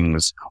seeing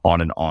things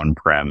on an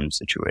on-prem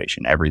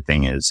situation.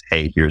 Everything is,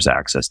 hey, here's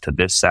access to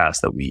this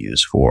SaaS that we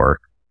use for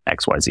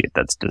XYZ.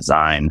 That's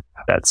design.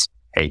 That's,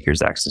 hey,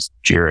 here's access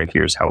to Jira.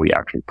 Here's how we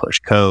actually push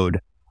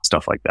code,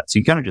 stuff like that. So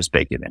you kind of just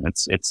bake it in.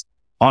 It's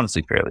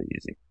honestly fairly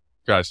easy.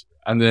 Gotcha.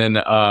 And then,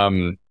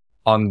 on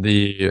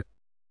the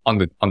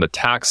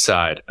tax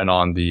side and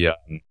on the,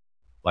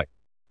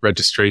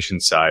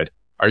 registration side,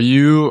 Are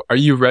you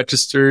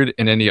registered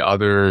in any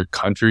other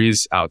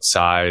countries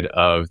outside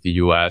of the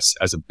US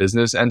as a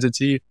business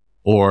entity,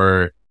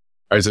 or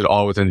is it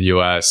all within the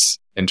US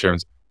in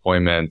terms of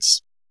employment?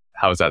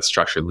 How is that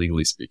structured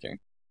legally speaking?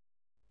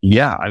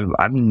 Yeah,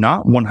 I'm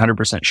not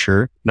 100%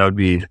 sure. That would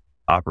be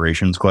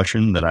operations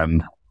question that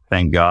I'm,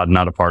 thank God,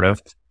 not a part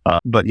of.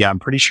 But yeah, I'm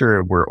pretty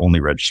sure we're only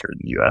registered in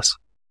the US.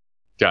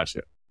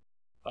 Gotcha.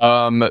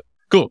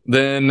 Cool.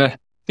 Then I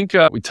think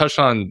we touched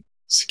on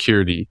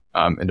security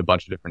in a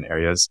bunch of different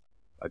areas.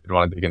 I did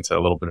want to dig into a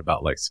little bit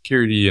about like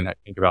security and I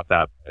think about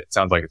that. It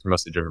sounds like it's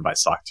mostly driven by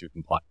SOC 2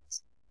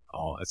 compliance,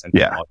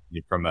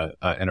 essentially from an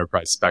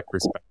enterprise spec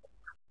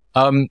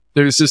perspective.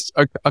 There's just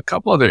a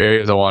couple other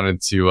areas I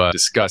wanted to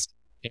discuss.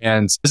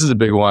 And this is a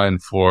big one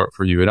for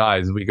you and I.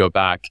 As we go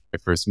back, I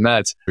first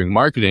met doing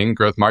marketing,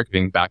 growth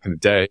marketing back in the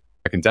day,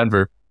 back in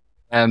Denver.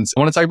 And I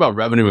want to talk about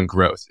revenue and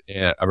growth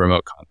in a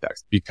remote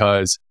context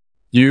because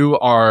you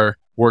are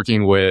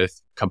working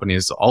with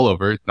companies all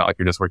over. It's not like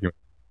you're just working with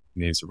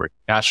companies, you're working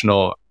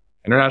national,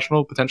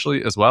 international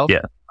potentially as well.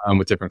 Yeah.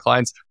 With different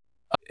clients.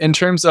 In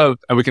terms of,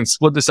 and we can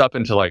split this up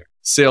into like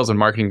sales and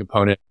marketing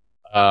component.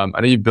 I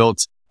know you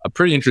built a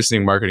pretty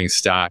interesting marketing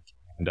stack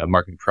and a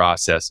marketing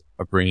process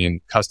of bringing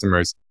in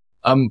customers.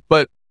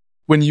 But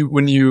when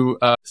you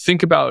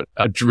think about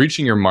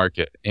reaching your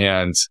market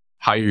and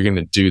how you're going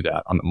to do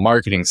that on the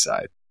marketing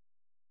side,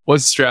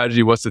 what's the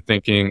strategy? What's the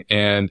thinking?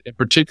 And in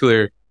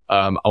particular,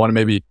 I want to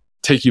maybe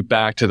take you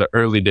back to the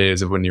early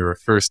days of when you were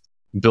first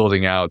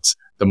building out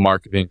the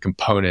marketing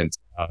component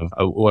of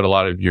what a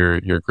lot of your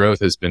growth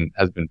has been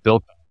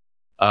built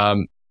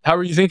on. How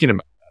were you thinking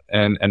about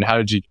that? And how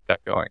did you get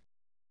that going?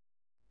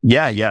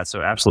 Yeah.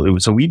 So absolutely.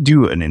 So we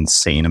do an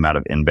insane amount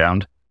of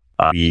inbound.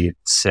 We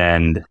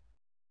send,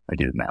 I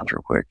do the math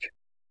real quick.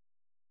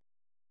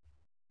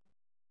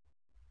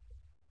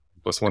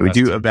 We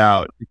do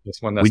about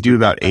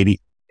 80.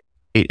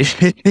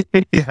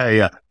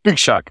 Yeah. Big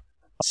shock.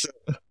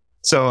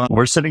 So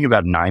we're sending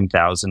about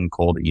 9,000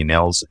 cold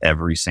emails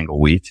every single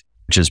week,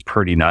 which is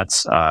pretty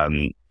nuts.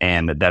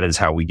 And that is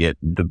how we get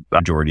the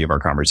majority of our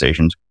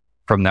conversations.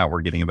 From that,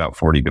 we're getting about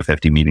 40 to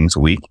 50 meetings a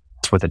week.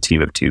 It's with a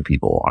team of 2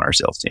 people on our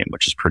sales team,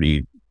 which is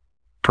pretty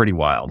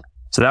wild.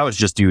 So that was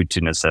just due to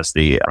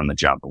necessity on the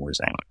jump. And we're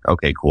saying, like,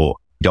 okay, cool.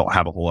 Don't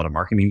have a whole lot of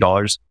marketing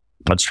dollars.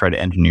 Let's try to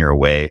engineer a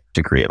way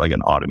to create like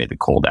an automated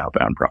cold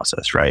outbound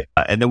process, right?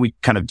 And then we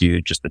kind of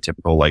do just the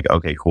typical, like,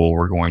 okay, cool.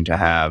 We're going to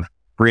have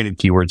branded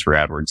keywords for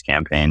AdWords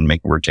campaign,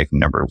 making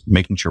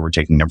sure we're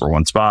taking number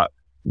 1 spot.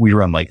 We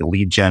run like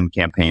lead gen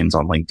campaigns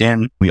on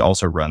LinkedIn. We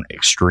also run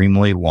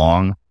extremely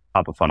long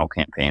top of funnel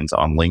campaigns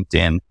on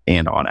LinkedIn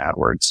and on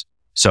AdWords.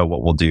 So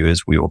what we'll do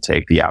is we will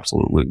take the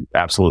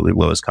absolutely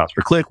lowest cost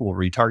per click. We'll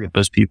retarget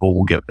those people.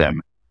 We'll give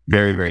them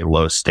very, very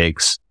low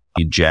stakes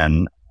lead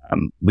gen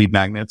lead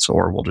magnets,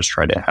 or we'll just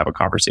try to have a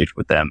conversation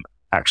with them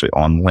actually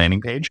on the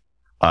landing page,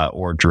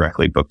 or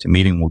directly book to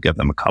meeting. We'll give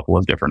them a couple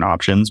of different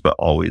options, but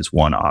always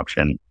one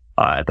option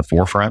at the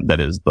forefront that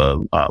is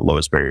the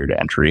lowest barrier to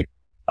entry.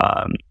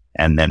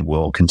 And then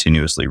we'll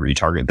continuously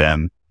retarget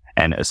them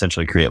and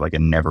essentially create like a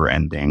never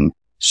ending,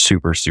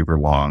 super, super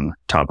long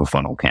top of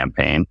funnel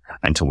campaign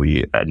until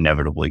we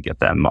inevitably get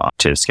them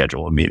to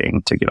schedule a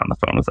meeting to get on the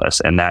phone with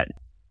us. And that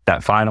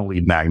final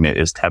lead magnet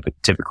is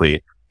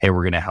typically, hey,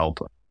 we're going to help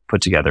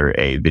put together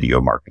a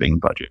video marketing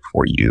budget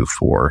for you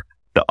for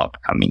the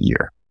upcoming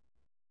year.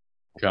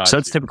 So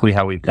that's typically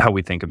how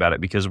we think about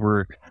it, because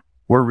we're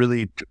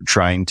really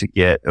trying to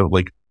get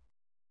like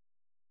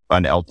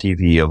an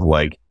LTV of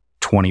like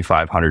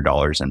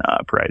 $2,500 and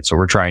up, right? So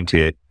we're trying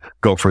to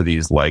go for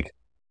these like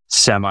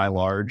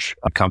semi-large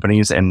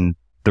companies, and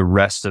the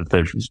rest of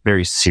the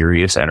very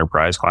serious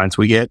enterprise clients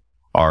we get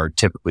are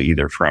typically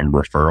either from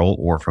referral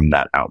or from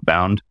that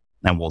outbound,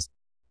 and we'll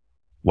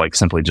like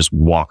simply just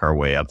walk our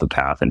way up the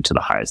path into the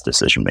highest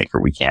decision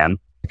maker we can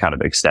to kind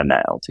of extend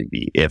that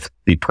LTV if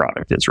the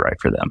product is right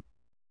for them.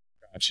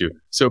 Got you.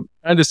 So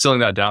kind of distilling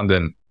that down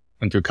then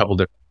into a couple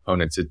different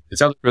components, it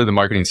sounds like really the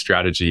marketing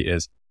strategy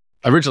is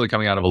originally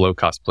coming out of a low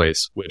cost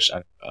place, which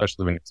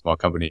especially when you're a small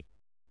company,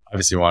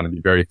 obviously you want to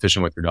be very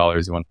efficient with your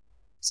dollars. You want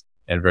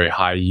and very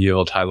high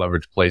yield, high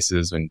leverage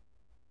places and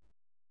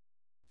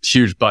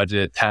huge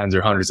budget, tens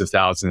or hundreds of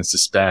thousands to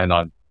spend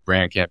on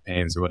brand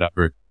campaigns or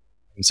whatever.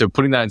 And so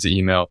putting that into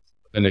email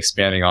and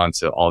expanding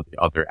onto all the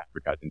other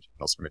advertising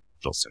channels from a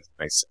digital sense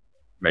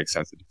makes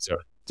sense to do. So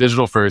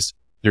digital first,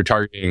 you're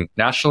targeting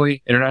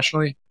nationally,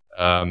 internationally?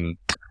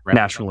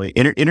 Nationally.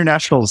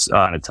 International's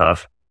kind of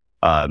tough.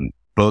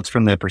 Both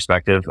from the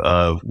perspective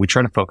of we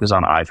try to focus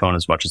on iPhone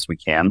as much as we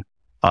can,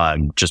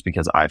 just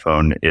because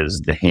iPhone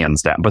is the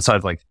hands down.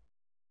 Besides, like,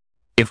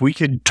 if we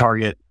could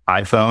target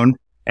iPhone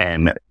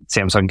and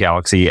Samsung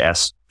Galaxy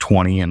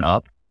S20 and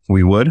up,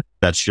 we would.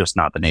 That's just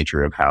not the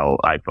nature of how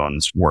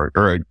iPhones work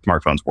or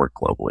smartphones work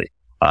globally.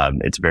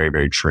 It's very,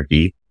 very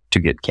tricky to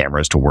get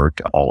cameras to work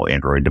all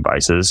Android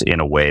devices in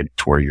a way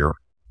to where you're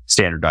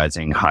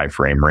standardizing high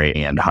frame rate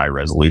and high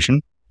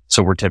resolution.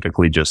 So we're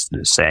typically just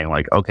saying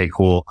like, okay,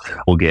 cool.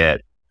 We'll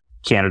get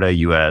Canada,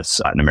 US,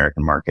 and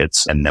American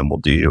markets, and then we'll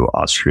do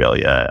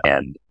Australia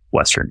and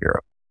Western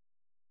Europe.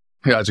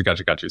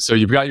 Gotcha. So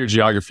you've got your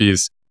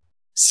geographies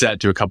set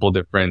to a couple of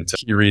different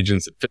key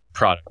regions that fit the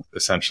product,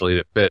 essentially,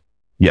 that fit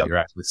what you're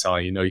actually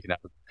selling. You know, you can have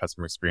a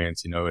customer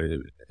experience. You know,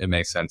 it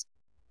makes sense.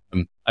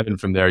 And then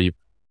from there, your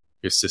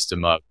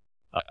system up.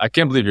 I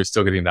can't believe you're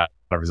still getting that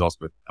kind of results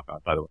with,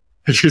 by the way.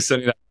 If you're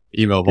sending that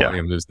email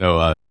volume, there's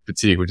no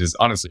fatigue, which is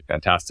honestly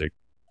fantastic.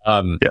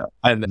 And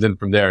then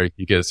from there,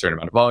 you get a certain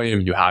amount of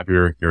volume. You have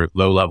your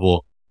low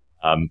level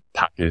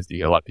packages that you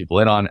get a lot of people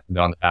in on. And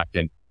then on the back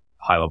end,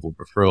 high level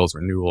referrals,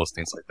 renewals,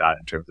 things like that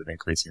in terms of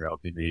increasing your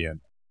LTV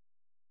and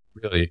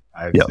really,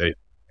 I'd say,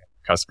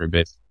 customer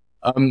base.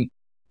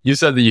 You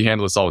said that you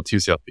handle this all with 2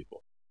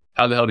 salespeople.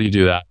 How the hell do you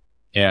do that?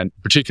 And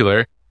in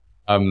particular,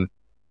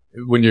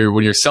 when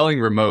you're selling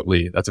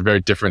remotely, that's a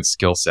very different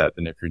skill set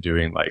than if you're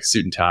doing like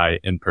suit and tie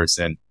in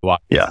person.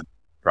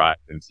 Right.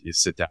 And you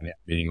sit down and have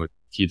a meeting with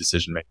key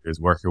decision makers,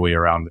 work your way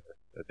around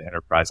the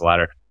enterprise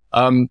ladder.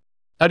 How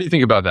do you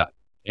think about that?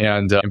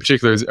 And in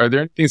particular, are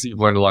there any things that you've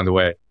learned along the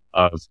way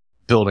of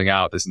building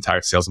out this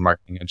entire sales and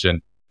marketing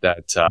engine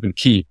that have been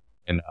key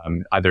in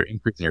either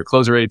increasing your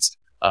close rates,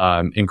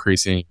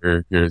 increasing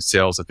your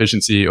sales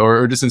efficiency,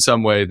 or just in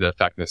some way the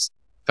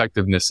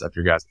effectiveness of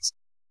your guys'?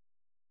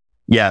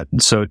 Yeah,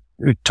 so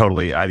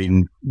totally. I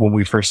mean, when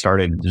we first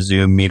started,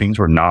 Zoom meetings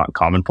were not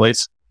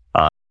commonplace.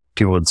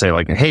 People would say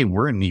like, hey,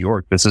 we're in New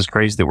York. This is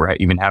crazy that we're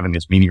even having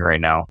this meeting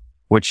right now,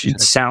 which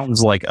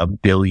sounds like a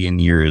billion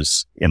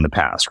years in the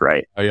past,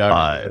 right? Oh,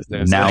 yeah.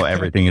 Now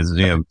everything is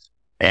Zoom.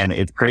 And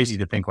it's crazy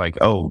to think like,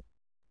 oh,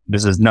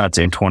 this is nuts.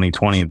 In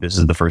 2020, this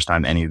is the first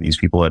time any of these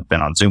people had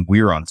been on Zoom.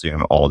 We're on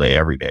Zoom all day,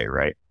 every day,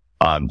 right?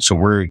 So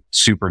we're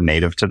super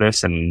native to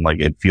this and like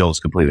it feels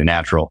completely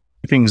natural.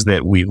 Things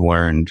that we've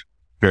learned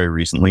very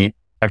recently: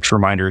 text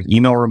reminder,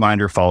 email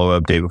reminder,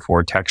 follow-up day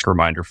before, text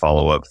reminder,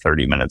 follow-up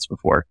 30 minutes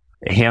before.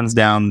 Hands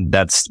down,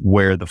 that's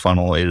where the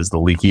funnel is the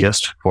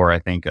leakiest for, I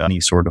think, any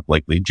sort of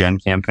like lead gen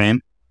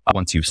campaign.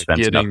 Once you've spent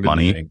enough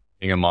money,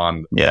 getting them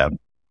on. Yeah.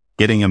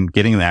 Getting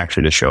them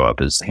actually to show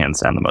up is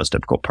hands down the most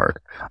difficult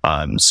part.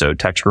 So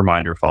text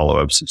reminder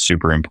follow-ups,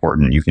 super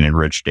important. You can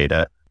enrich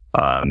data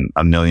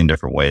a million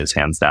different ways.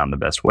 Hands down, the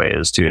best way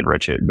is to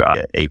enrich it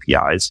via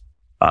APIs.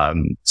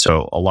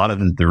 So a lot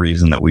of the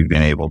reason that we've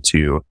been able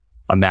to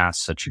amass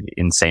such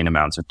insane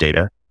amounts of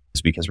data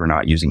is because we're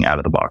not using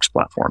out-of-the-box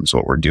platforms.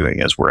 What we're doing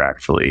is we're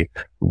actually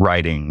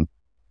writing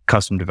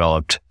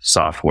custom-developed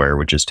software,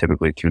 which is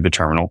typically through the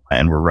terminal,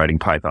 and we're writing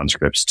Python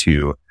scripts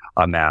to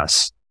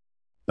amass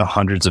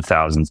hundreds of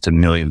thousands to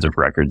millions of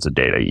records of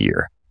data a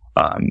year.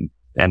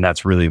 And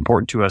that's really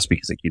important to us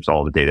because it keeps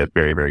all the data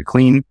very, very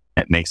clean.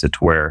 It makes it to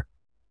where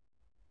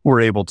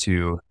we're able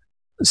to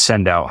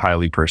send out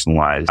highly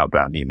personalized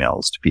outbound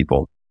emails to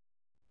people.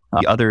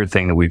 The other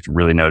thing that we've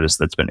really noticed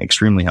that's been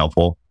extremely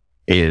helpful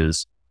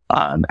is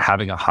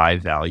having a high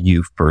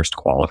value first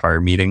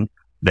qualifier meeting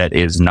that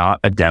is not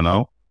a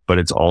demo, but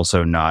it's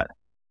also not,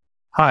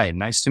 hi,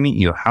 nice to meet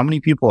you. How many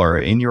people are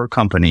in your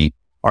company?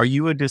 Are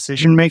you a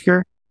decision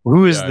maker?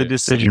 Who is the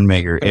decision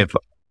maker? If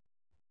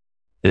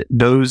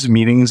those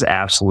meetings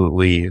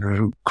absolutely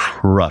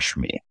crush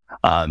me.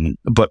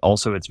 But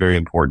also it's very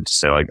important to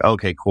say like,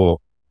 okay,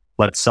 cool.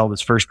 Let's sell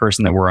this first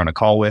person that we're on a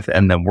call with.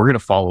 And then we're going to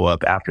follow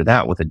up after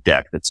that with a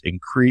deck that's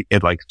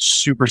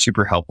super,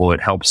 super helpful.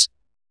 It helps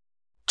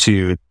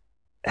to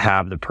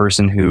have the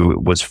person who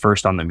was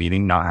first on the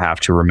meeting not have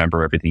to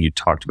remember everything you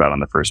talked about on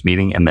the first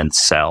meeting and then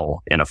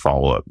sell in a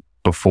follow-up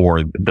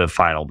before the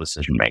final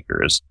decision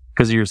makers.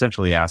 Because you're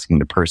essentially asking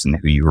the person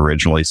who you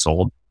originally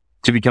sold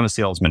to become a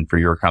salesman for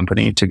your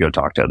company to go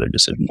talk to other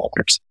decision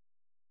makers.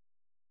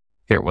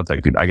 Here, one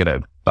second, dude. I got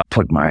to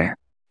plug my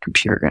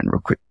computer in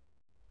real quick.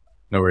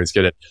 No worries,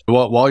 get it.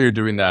 Well, while you're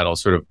doing that, I'll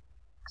sort of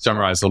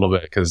summarize a little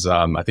bit because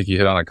I think you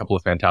hit on a couple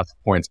of fantastic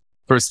points.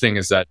 First thing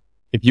is that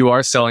if you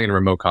are selling in a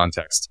remote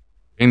context,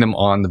 getting them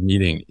on the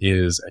meeting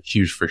is a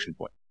huge friction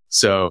point.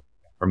 So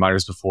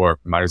reminders before,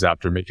 reminders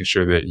after, making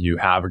sure that you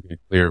have a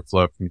clear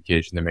flow of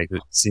communication that makes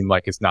it seem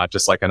like it's not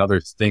just like another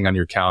thing on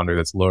your calendar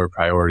that's lower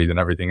priority than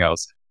everything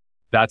else.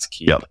 That's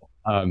key. Yep.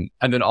 And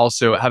then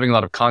also having a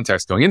lot of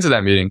context going into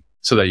that meeting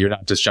so that you're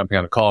not just jumping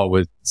on a call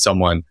with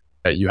someone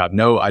that you have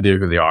no idea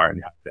who they are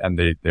and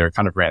they're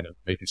kind of random,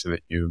 making sure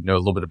that you know a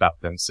little bit about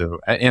them. So,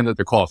 and that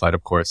they're qualified,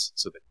 of course,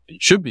 so that you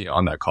should be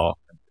on that call.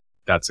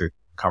 That's a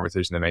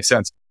conversation that makes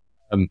sense.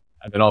 And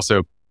then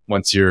also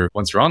once you're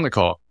on the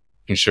call,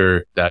 making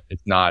sure that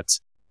it's not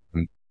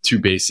too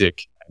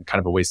basic and kind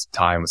of a waste of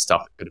time with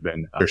stuff that could have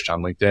been searched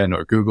on LinkedIn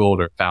or Googled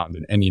or found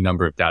in any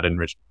number of data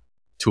enriched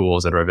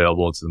tools that are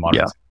available to the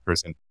modern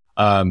person.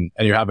 And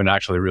you're having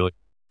actually a really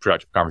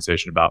productive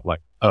conversation about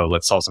like, oh,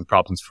 let's solve some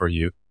problems for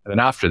you. And then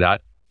after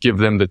that, give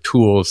them the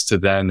tools to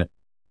then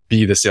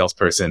be the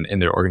salesperson in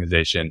their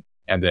organization.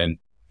 And then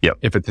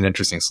if it's an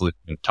interesting solution,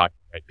 talk to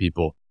the right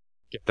people,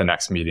 get the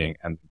next meeting.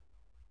 And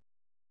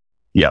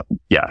yeah.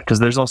 Cause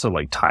there's also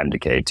like time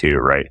decay too,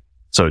 right?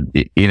 So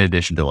in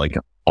addition to like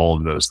all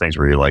of those things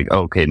where you're like,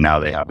 oh, okay, now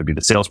they have to be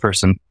the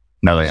salesperson.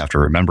 Now they have to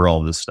remember all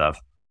of this stuff.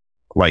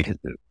 Like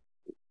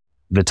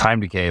the time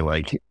decay,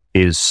 like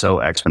is so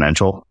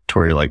exponential to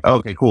where you're like, oh,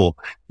 okay, cool.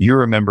 You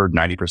remembered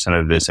 90%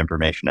 of this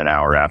information an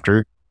hour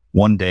after.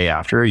 One day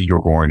after,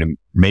 you're going to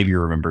maybe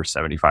remember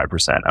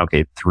 75%.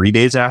 Okay, 3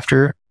 days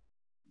after,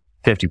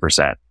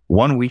 50%.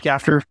 1 week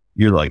after,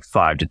 you're like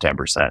 5 to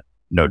 10%.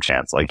 No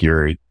chance. Like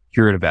you're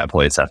in a bad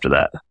place after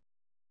that.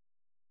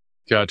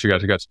 Gotcha.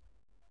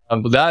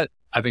 That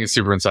I think is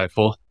super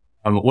insightful.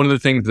 One of the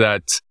things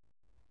that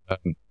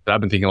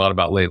I've been thinking a lot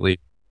about lately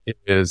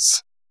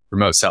is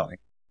remote selling.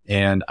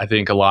 And I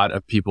think a lot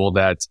of people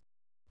that,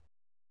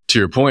 to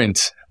your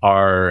point,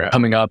 are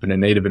coming up in a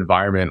native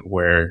environment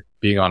where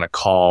being on a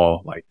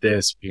call like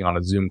this, being on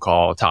a Zoom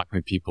call, talking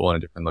to people in a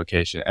different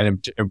location,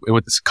 and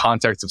with this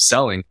context of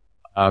selling,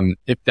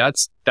 if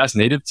that's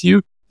native to you,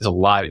 it's a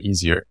lot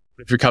easier.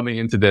 If you're coming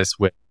into this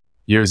with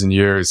years and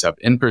years of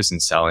in-person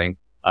selling,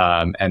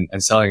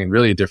 and selling in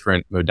really a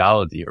different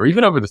modality, or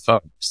even over the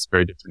phone, which is a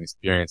very different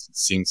experience than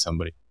seeing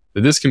somebody,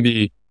 that this can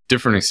be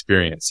different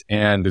experience.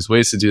 And there's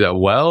ways to do that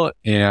well,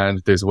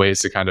 and there's ways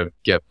to kind of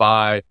get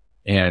by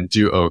and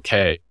do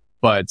okay.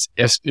 But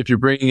if you're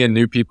bringing in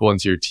new people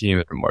into your team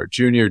that are more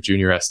junior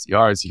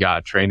SDRs, you got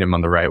to train them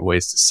on the right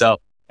ways to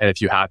sell. And if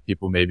you have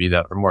people maybe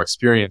that are more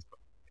experienced,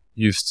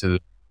 used to the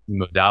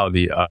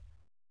modality of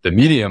the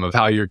medium of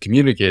how you're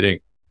communicating,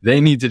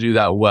 they need to do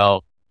that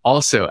well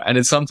also. And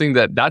it's something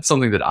that's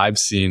something that I've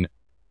seen,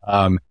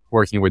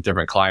 working with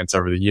different clients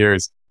over the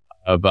years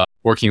of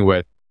working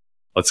with,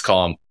 let's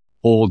call them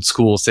old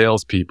school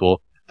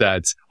salespeople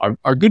that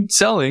are good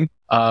selling.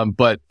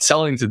 But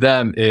selling to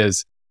them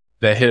is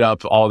they hit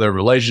up all their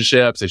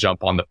relationships. They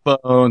jump on the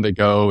phone.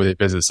 They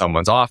visit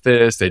someone's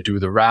office. They do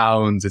the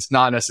rounds. It's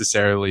not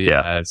necessarily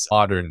as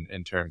modern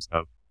in terms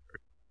of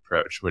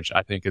approach, which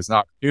I think is an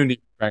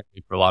opportunity,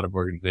 frankly, for a lot of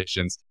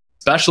organizations,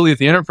 especially at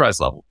the enterprise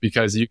level,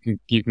 because you can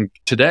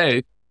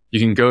today, you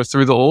can go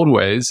through the old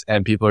ways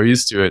and people are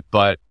used to it,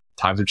 but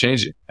times are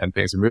changing and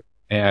things are moving.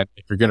 And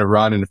if you're going to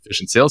run an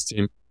efficient sales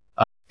team,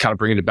 kind of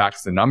bringing it back to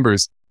the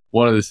numbers,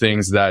 one of the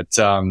things that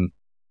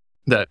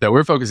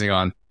we're focusing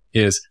on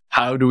is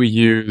how do we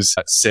use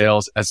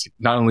sales as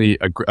not only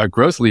a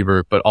growth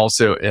lever, but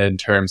also in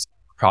terms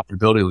of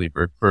profitability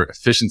lever for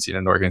efficiency in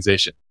an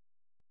organization.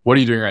 What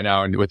are you doing right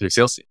now with your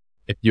sales team?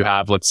 If you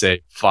have, let's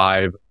say,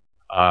 5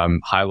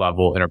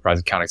 high-level enterprise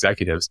account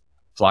executives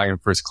flying in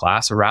first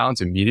class around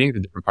to meetings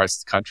in different parts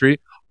of the country,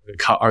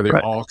 are they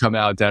all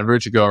coming out of Denver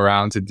to go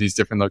around to these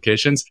different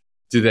locations?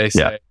 Do they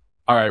say,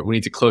 all right, we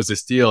need to close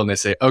this deal? And they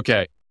say,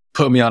 okay,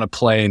 put me on a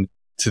plane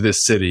to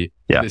this city.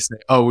 They say,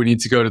 oh, we need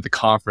to go to the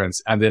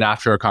conference. And then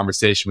after our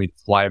conversation, we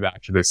fly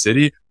back to their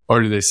city.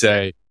 Or do they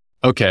say,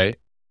 okay,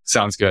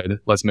 sounds good.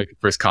 Let's make a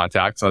first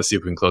contact. So let's see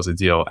if we can close a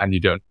deal. And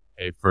you don't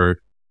pay for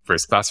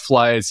first class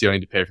flights. You don't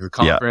need to pay for the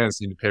conference.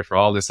 You need to pay for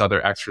all this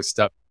other extra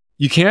stuff.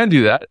 You can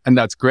do that. And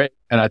that's great.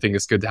 And I think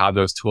it's good to have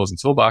those tools in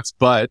the toolbox,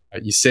 but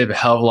you save a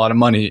hell of a lot of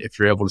money if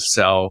you're able to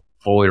sell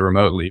fully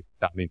remotely.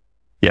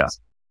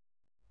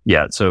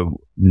 So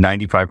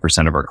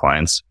 95% of our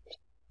clients,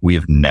 we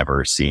have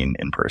never seen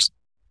in person.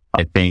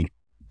 I think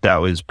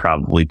that was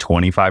probably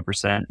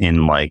 25%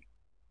 in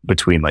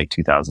between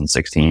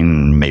 2016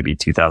 and maybe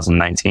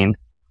 2019.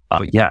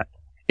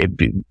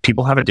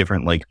 People have a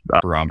different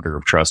barometer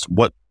of trust.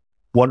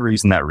 One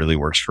reason that really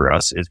works for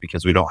us is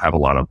because we don't have a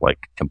lot of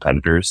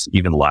competitors,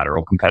 even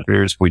lateral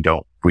competitors. We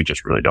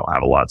just really don't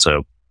have a lot.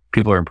 So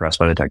people are impressed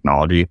by the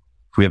technology.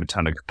 If we have a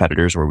ton of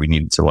competitors where we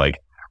need to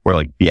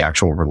where the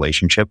actual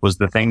relationship was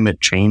the thing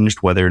that changed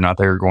whether or not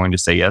they were going to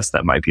say yes,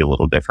 that might be a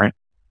little different.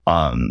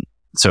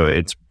 So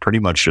it's pretty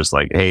much just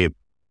hey,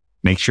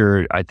 make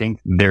sure, I think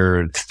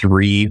there are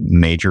 3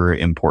 major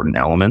important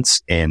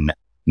elements in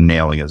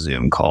nailing a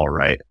Zoom call,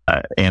 right?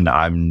 And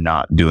I'm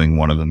not doing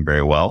one of them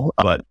very well,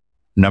 but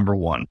number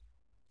 1,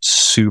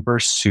 super,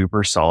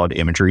 super solid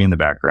imagery in the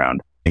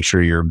background. Make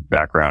sure your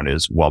background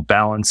is well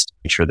balanced.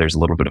 Make sure there's a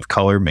little bit of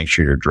color. Make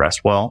sure you're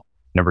dressed well.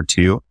 Number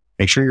 2,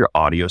 make sure your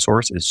audio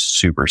source is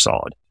super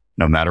solid.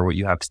 No matter what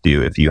you have to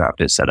do, if you have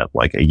to set up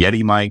a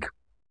Yeti mic,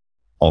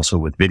 also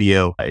with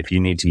video, if you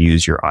need to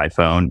use your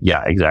iPhone,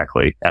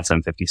 exactly.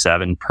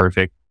 SM57,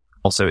 perfect.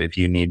 Also, if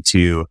you need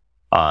to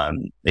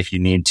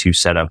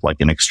set up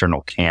an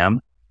external cam,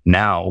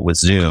 now with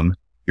Zoom,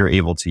 you're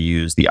able to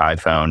use the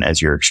iPhone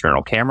as your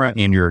external camera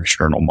and your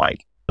external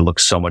mic. It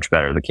looks so much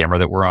better. The camera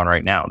that we're on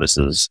right now, this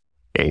is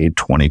a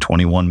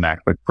 2021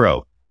 MacBook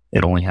Pro.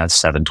 It only has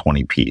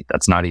 720p.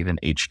 That's not even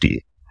HD.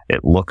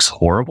 It looks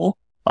horrible.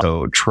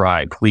 So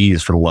try,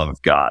 please, for the love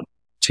of God,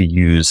 to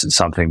use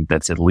something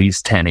that's at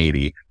least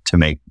 1080 to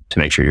make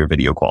sure your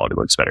video quality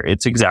looks better.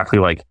 It's exactly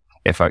like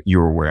if you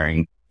were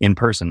wearing in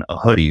person a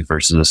hoodie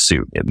versus a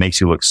suit. It makes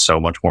you look so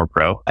much more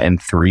pro.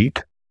 And 3,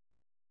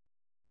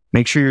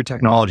 make sure your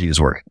technology is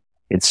working.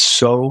 It's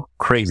so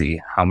crazy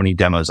how many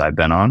demos I've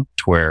been on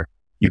to where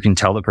you can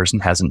tell the person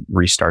hasn't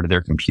restarted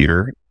their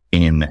computer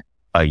in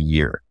a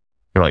year.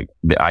 They're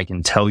I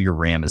can tell your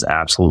RAM is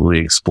absolutely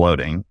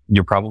exploding.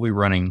 You're probably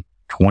running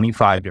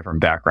 25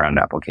 different background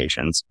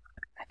applications.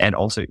 And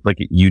also,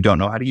 you don't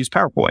know how to use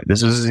PowerPoint.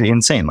 This is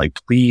insane.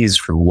 Please,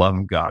 for the love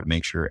of God,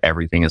 make sure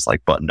everything is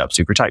buttoned up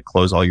super tight.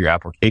 Close all your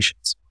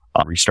applications.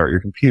 Restart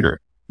your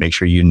computer. Make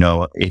sure you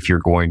know if you're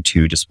going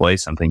to display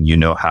something, you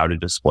know how to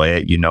display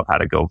it. You know how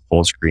to go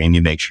full screen.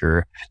 You make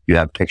sure you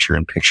have picture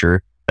in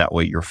picture. That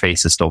way your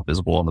face is still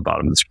visible on the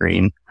bottom of the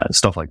screen,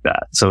 stuff like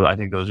that. So I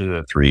think those are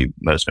the three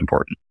most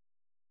important.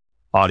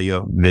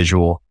 Audio,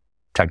 visual,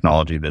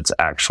 technology that's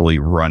actually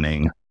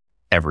running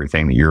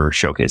everything that you're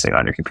showcasing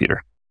on your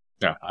computer.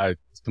 Yeah, I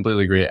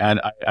completely agree. And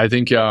I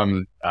think,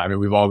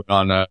 we've all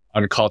been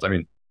on calls.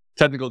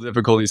 Technical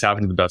difficulties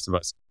happen to the best of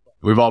us.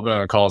 We've all been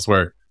on calls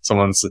where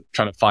someone's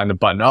trying to find the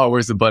button. Oh,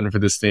 where's the button for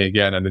this thing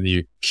again? And then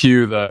you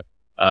cue the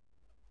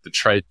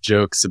trite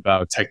jokes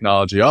about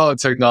technology. Oh,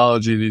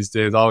 technology these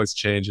days always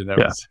changing.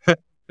 Tons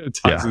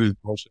of these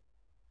bullshit.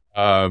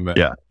 I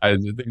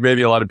think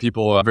maybe a lot of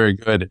people are very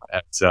good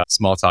at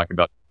small talking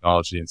about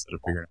technology instead of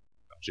figuring out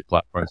technology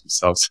platforms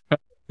themselves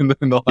in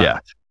the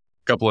last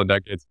couple of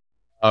decades.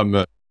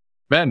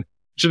 Man,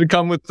 should have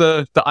come with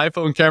the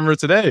iPhone camera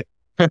today.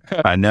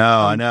 I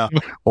know.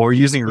 Or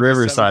using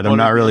Riverside. I'm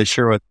not really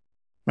sure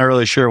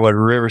what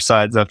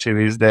Riverside's up to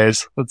these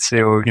days. Let's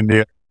see what we can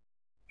do.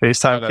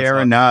 FaceTime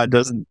camera? No, it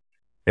doesn't.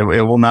 It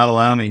will not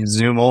allow me.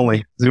 Zoom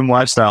only. Zoom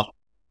lifestyle.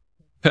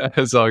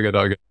 It's all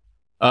good.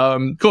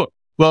 Cool.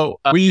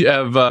 Well, we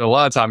have a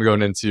lot of time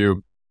going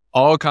into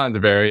all kinds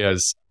of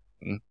areas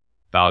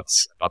about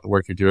the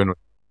work you're doing with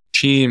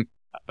your team,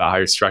 about how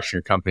you're structuring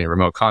your company in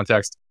remote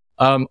context.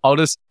 I'll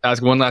just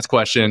ask one last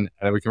question and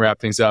then we can wrap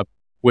things up,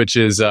 which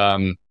is there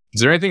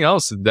anything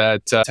else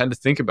that you tend to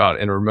think about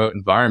in a remote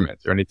environment,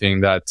 or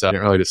anything that you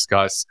didn't really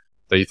discuss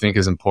that you think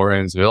is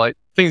important? Is there like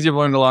things you've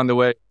learned along the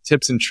way,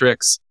 tips and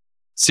tricks,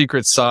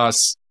 secret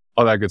sauce,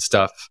 all that good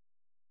stuff?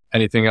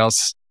 Anything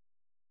else?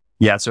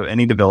 Yeah. So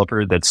any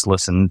developer that's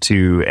listened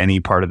to any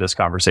part of this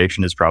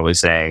conversation is probably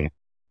saying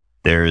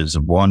there's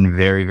one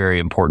very, very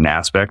important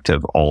aspect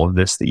of all of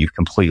this that you've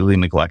completely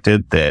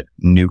neglected that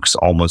nukes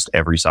almost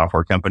every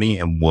software company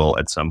and will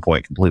at some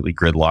point completely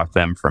gridlock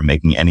them from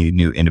making any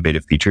new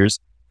innovative features.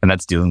 And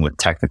that's dealing with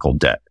technical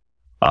debt.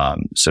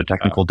 So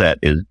technical debt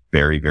is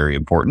very, very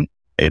important.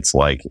 It's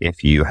like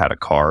if you had a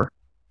car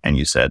and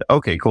you said,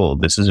 okay, cool,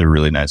 this is a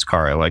really nice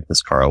car. I like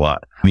this car a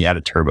lot. Let me add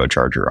a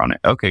turbocharger on it.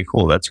 Okay,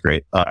 cool. That's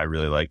great. I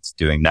really liked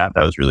doing that.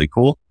 That was really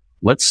cool.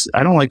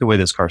 I don't like the way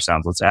this car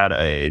sounds. Let's add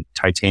a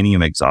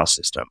titanium exhaust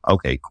system.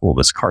 Okay, cool.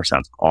 This car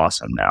sounds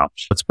awesome now.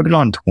 Let's put it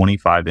on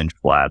 25-inch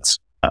flats.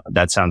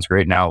 That sounds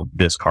great. Now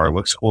this car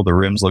looks cool. The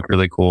rims look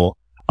really cool.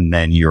 And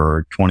then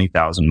you're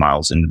 20,000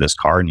 miles into this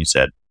car and you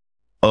said,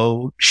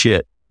 oh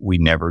shit, we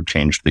never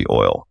changed the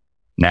oil.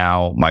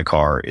 Now my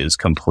car is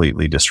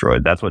completely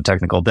destroyed. That's what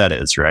technical debt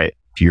is, right?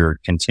 If you're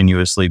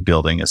continuously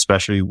building,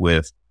 especially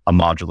with a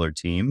modular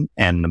team,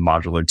 and the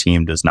modular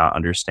team does not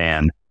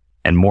understand,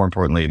 and more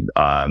importantly,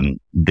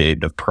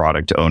 the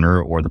product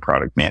owner or the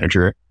product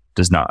manager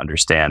does not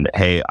understand,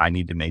 hey, I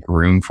need to make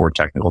room for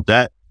technical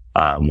debt,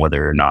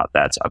 whether or not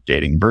that's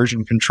updating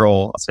version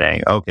control,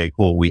 saying, okay,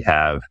 cool, we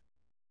have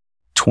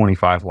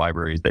 25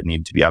 libraries that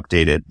need to be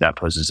updated. That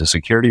poses a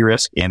security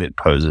risk, and it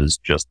poses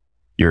just,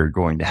 you're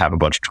going to have a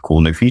bunch of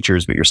cool new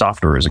features, but your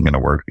software isn't going to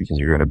work because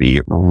you're going to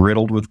be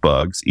riddled with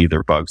bugs,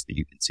 either bugs that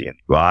you can see in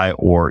the UI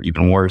or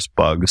even worse,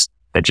 bugs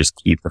that just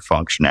keep the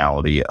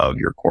functionality of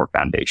your core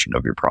foundation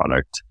of your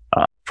product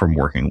from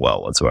working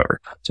well whatsoever.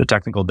 So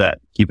technical debt,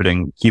 keep it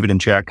in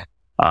check.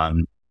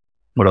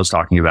 What I was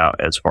talking about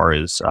as far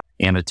as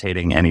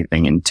annotating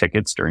anything in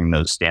tickets during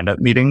those stand-up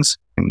meetings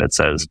that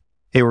says,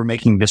 hey, we're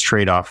making this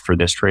trade-off for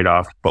this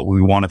trade-off, but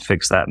we want to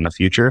fix that in the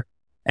future.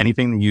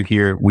 Anything that you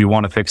hear, we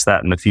want to fix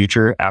that in the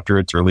future after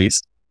it's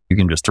released, you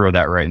can just throw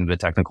that right into the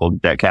technical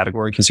debt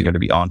category because you're going to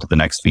be on to the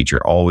next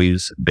feature.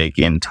 Always bake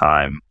in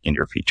time in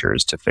your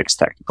features to fix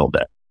technical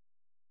debt.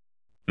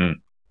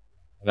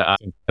 I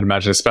can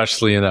imagine,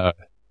 especially in a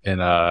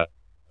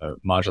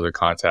modular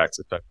context,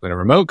 especially in a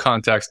remote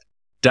context,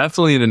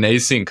 definitely in an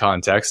async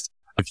context,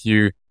 if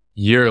you a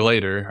year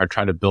later are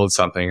trying to build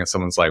something and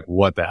someone's like,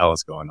 what the hell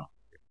is going on?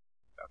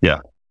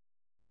 Yep.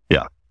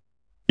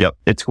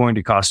 It's going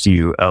to cost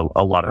you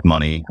a lot of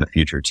money in the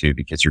future too,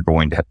 because you're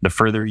going to, the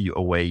further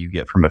away you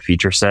get from a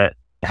feature set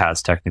that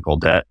has technical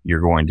debt, you're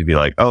going to be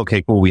like, oh,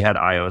 okay, cool. We had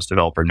iOS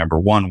developer number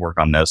one work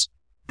on this.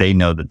 They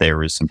know that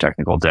there is some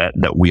technical debt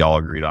that we all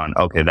agreed on.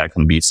 Okay, that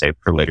can be saved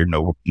for later.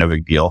 No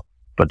big deal.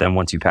 But then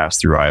once you pass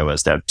through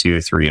iOS dev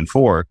 2, 3, and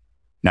 4,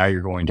 now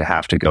you're going to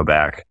have to go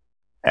back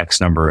X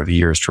number of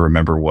years to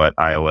remember what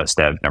iOS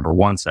dev number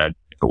 1 said.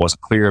 If it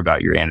wasn't clear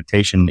about your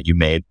annotation that you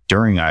made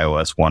during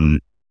iOS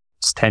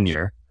 1's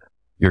tenure,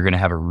 you're going to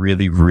have a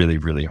really, really,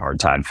 really hard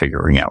time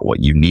figuring out what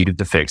you needed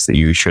to fix that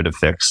you should have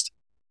fixed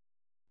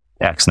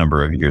X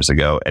number of years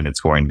ago. And it's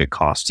going to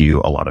cost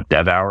you a lot of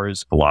dev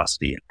hours,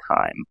 velocity, and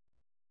time.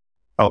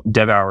 Oh,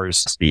 dev hours,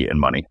 speed, and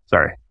money.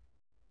 Sorry.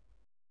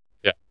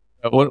 Yeah.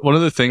 One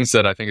of the things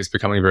that I think is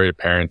becoming very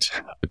apparent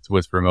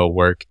with remote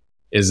work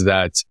is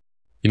that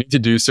you need to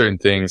do certain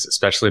things,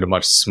 especially at a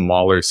much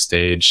smaller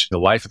stage, the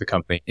life of the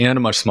company, and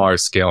a much smaller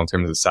scale in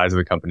terms of the size of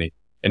the company,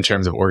 in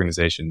terms of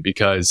organization.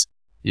 Because,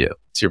 yeah,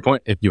 to your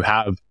point, if you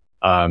have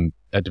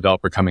a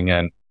developer coming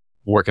in,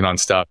 working on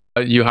stuff,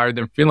 you hired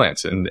them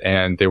freelance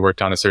and they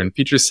worked on a certain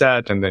feature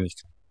set, and then you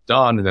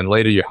done. And then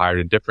later you hired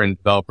a different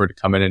developer to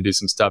come in and do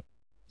some stuff.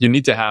 You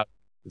need to have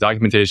the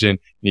documentation.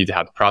 You need to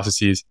have the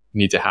processes. You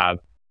need to have,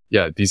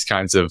 these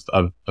kinds of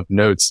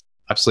notes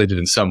encapsulated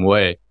in some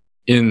way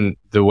in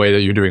the way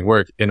that you're doing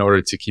work in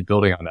order to keep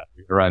building on that.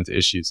 You run into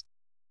issues.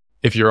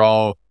 If you're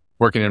all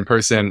working in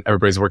person,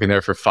 everybody's working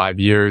there for 5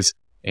 years,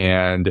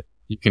 and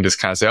you can just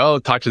kind of say, oh,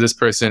 talk to this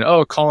person.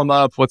 Oh, call them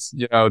up.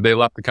 They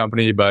left the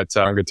company, but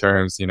on good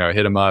terms, hit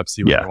them up,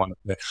 see what they want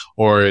to do.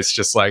 Or it's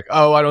just like,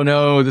 oh, I don't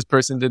know, this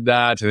person did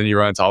that. And then you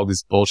run into all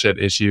these bullshit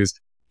issues.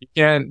 You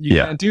can't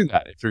do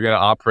that if you're going to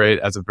operate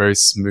as a very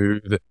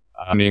smooth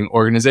running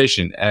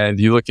organization. And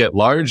you look at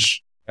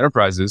large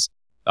enterprises,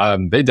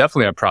 they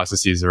definitely have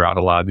processes around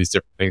a lot of these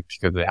different things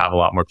because they have a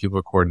lot more people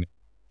to coordinate.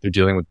 They're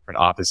dealing with different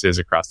offices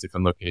across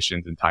different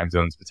locations and time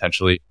zones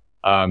potentially.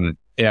 And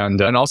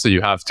also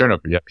you have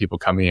turnover. You have people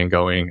coming and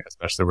going,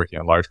 especially working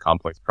on large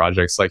complex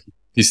projects. Like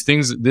these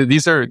things,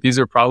 these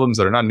are problems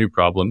that are not new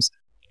problems.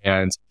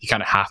 And you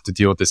kind of have to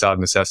deal with this out of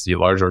necessity.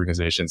 Large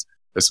organizations,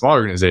 the small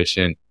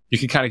organization, you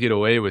can kind of get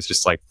away with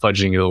just like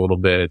fudging it a little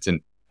bit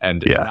and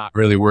not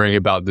really worrying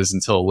about this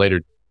until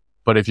later.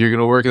 But if you're going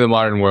to work in the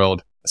modern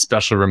world,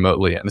 especially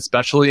remotely, and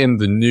especially in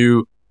the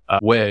new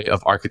way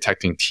of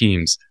architecting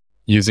teams,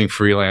 using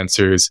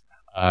freelancers,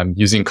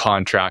 using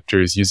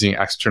contractors, using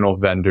external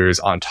vendors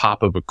on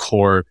top of a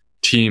core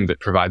team that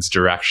provides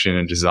direction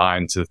and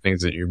design to the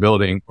things that you're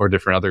building or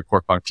different other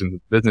core functions of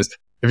the business.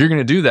 If you're going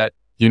to do that,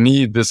 you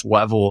need this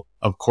level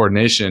of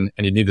coordination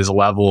and you need this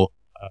level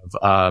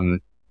of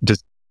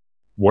just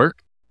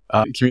work,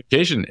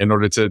 communication in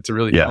order to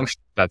really function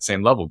at that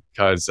same level,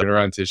 because you're going to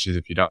run into issues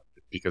if you don't,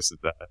 because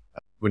of that.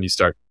 When you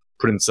start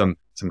putting some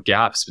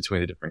gaps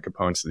between the different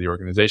components of the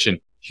organization,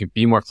 you can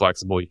be more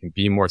flexible, you can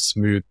be more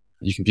smooth,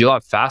 you can be a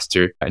lot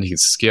faster, and you can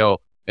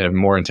scale in a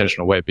more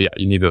intentional way. But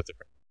you need those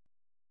different.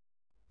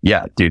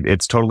 Yeah, dude,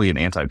 it's totally an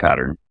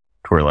anti-pattern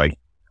to where like,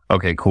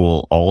 okay,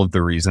 cool. All of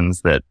the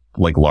reasons that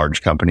like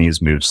large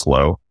companies move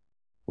slow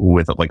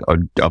with like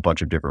a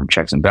bunch of different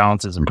checks and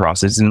balances and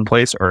processes in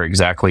place are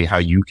exactly how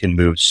you can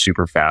move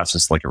super fast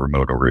as like a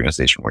remote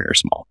organization where you're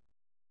small.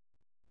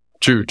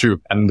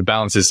 True. And the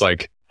balance is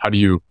like, how do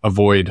you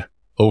avoid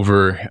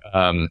over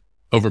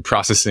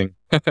processing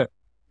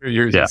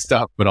your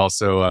stuff, but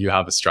also you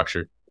have a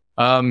structure.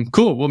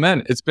 Cool. Well,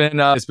 man, it's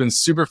been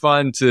super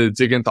fun to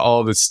dig into all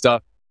of this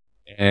stuff.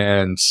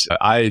 And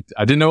I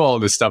didn't know all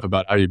of this stuff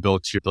about how you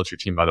built your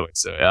team, by the way.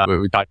 So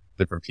we talked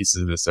different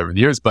pieces of this over the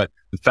years, but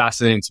it's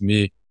fascinating to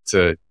me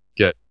to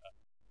get a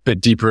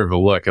bit deeper of a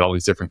look at all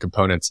these different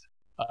components.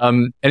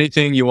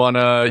 Anything you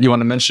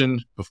wanna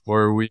mention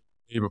before we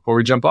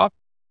jump off?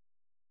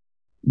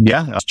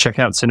 Yeah, check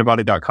out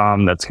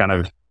Cinebody.com. That's kind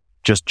of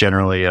just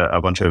generally a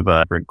bunch of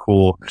very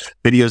cool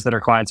videos that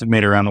our clients have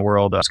made around the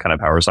world. That's kind of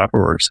how our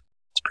software works.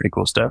 It's pretty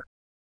cool stuff.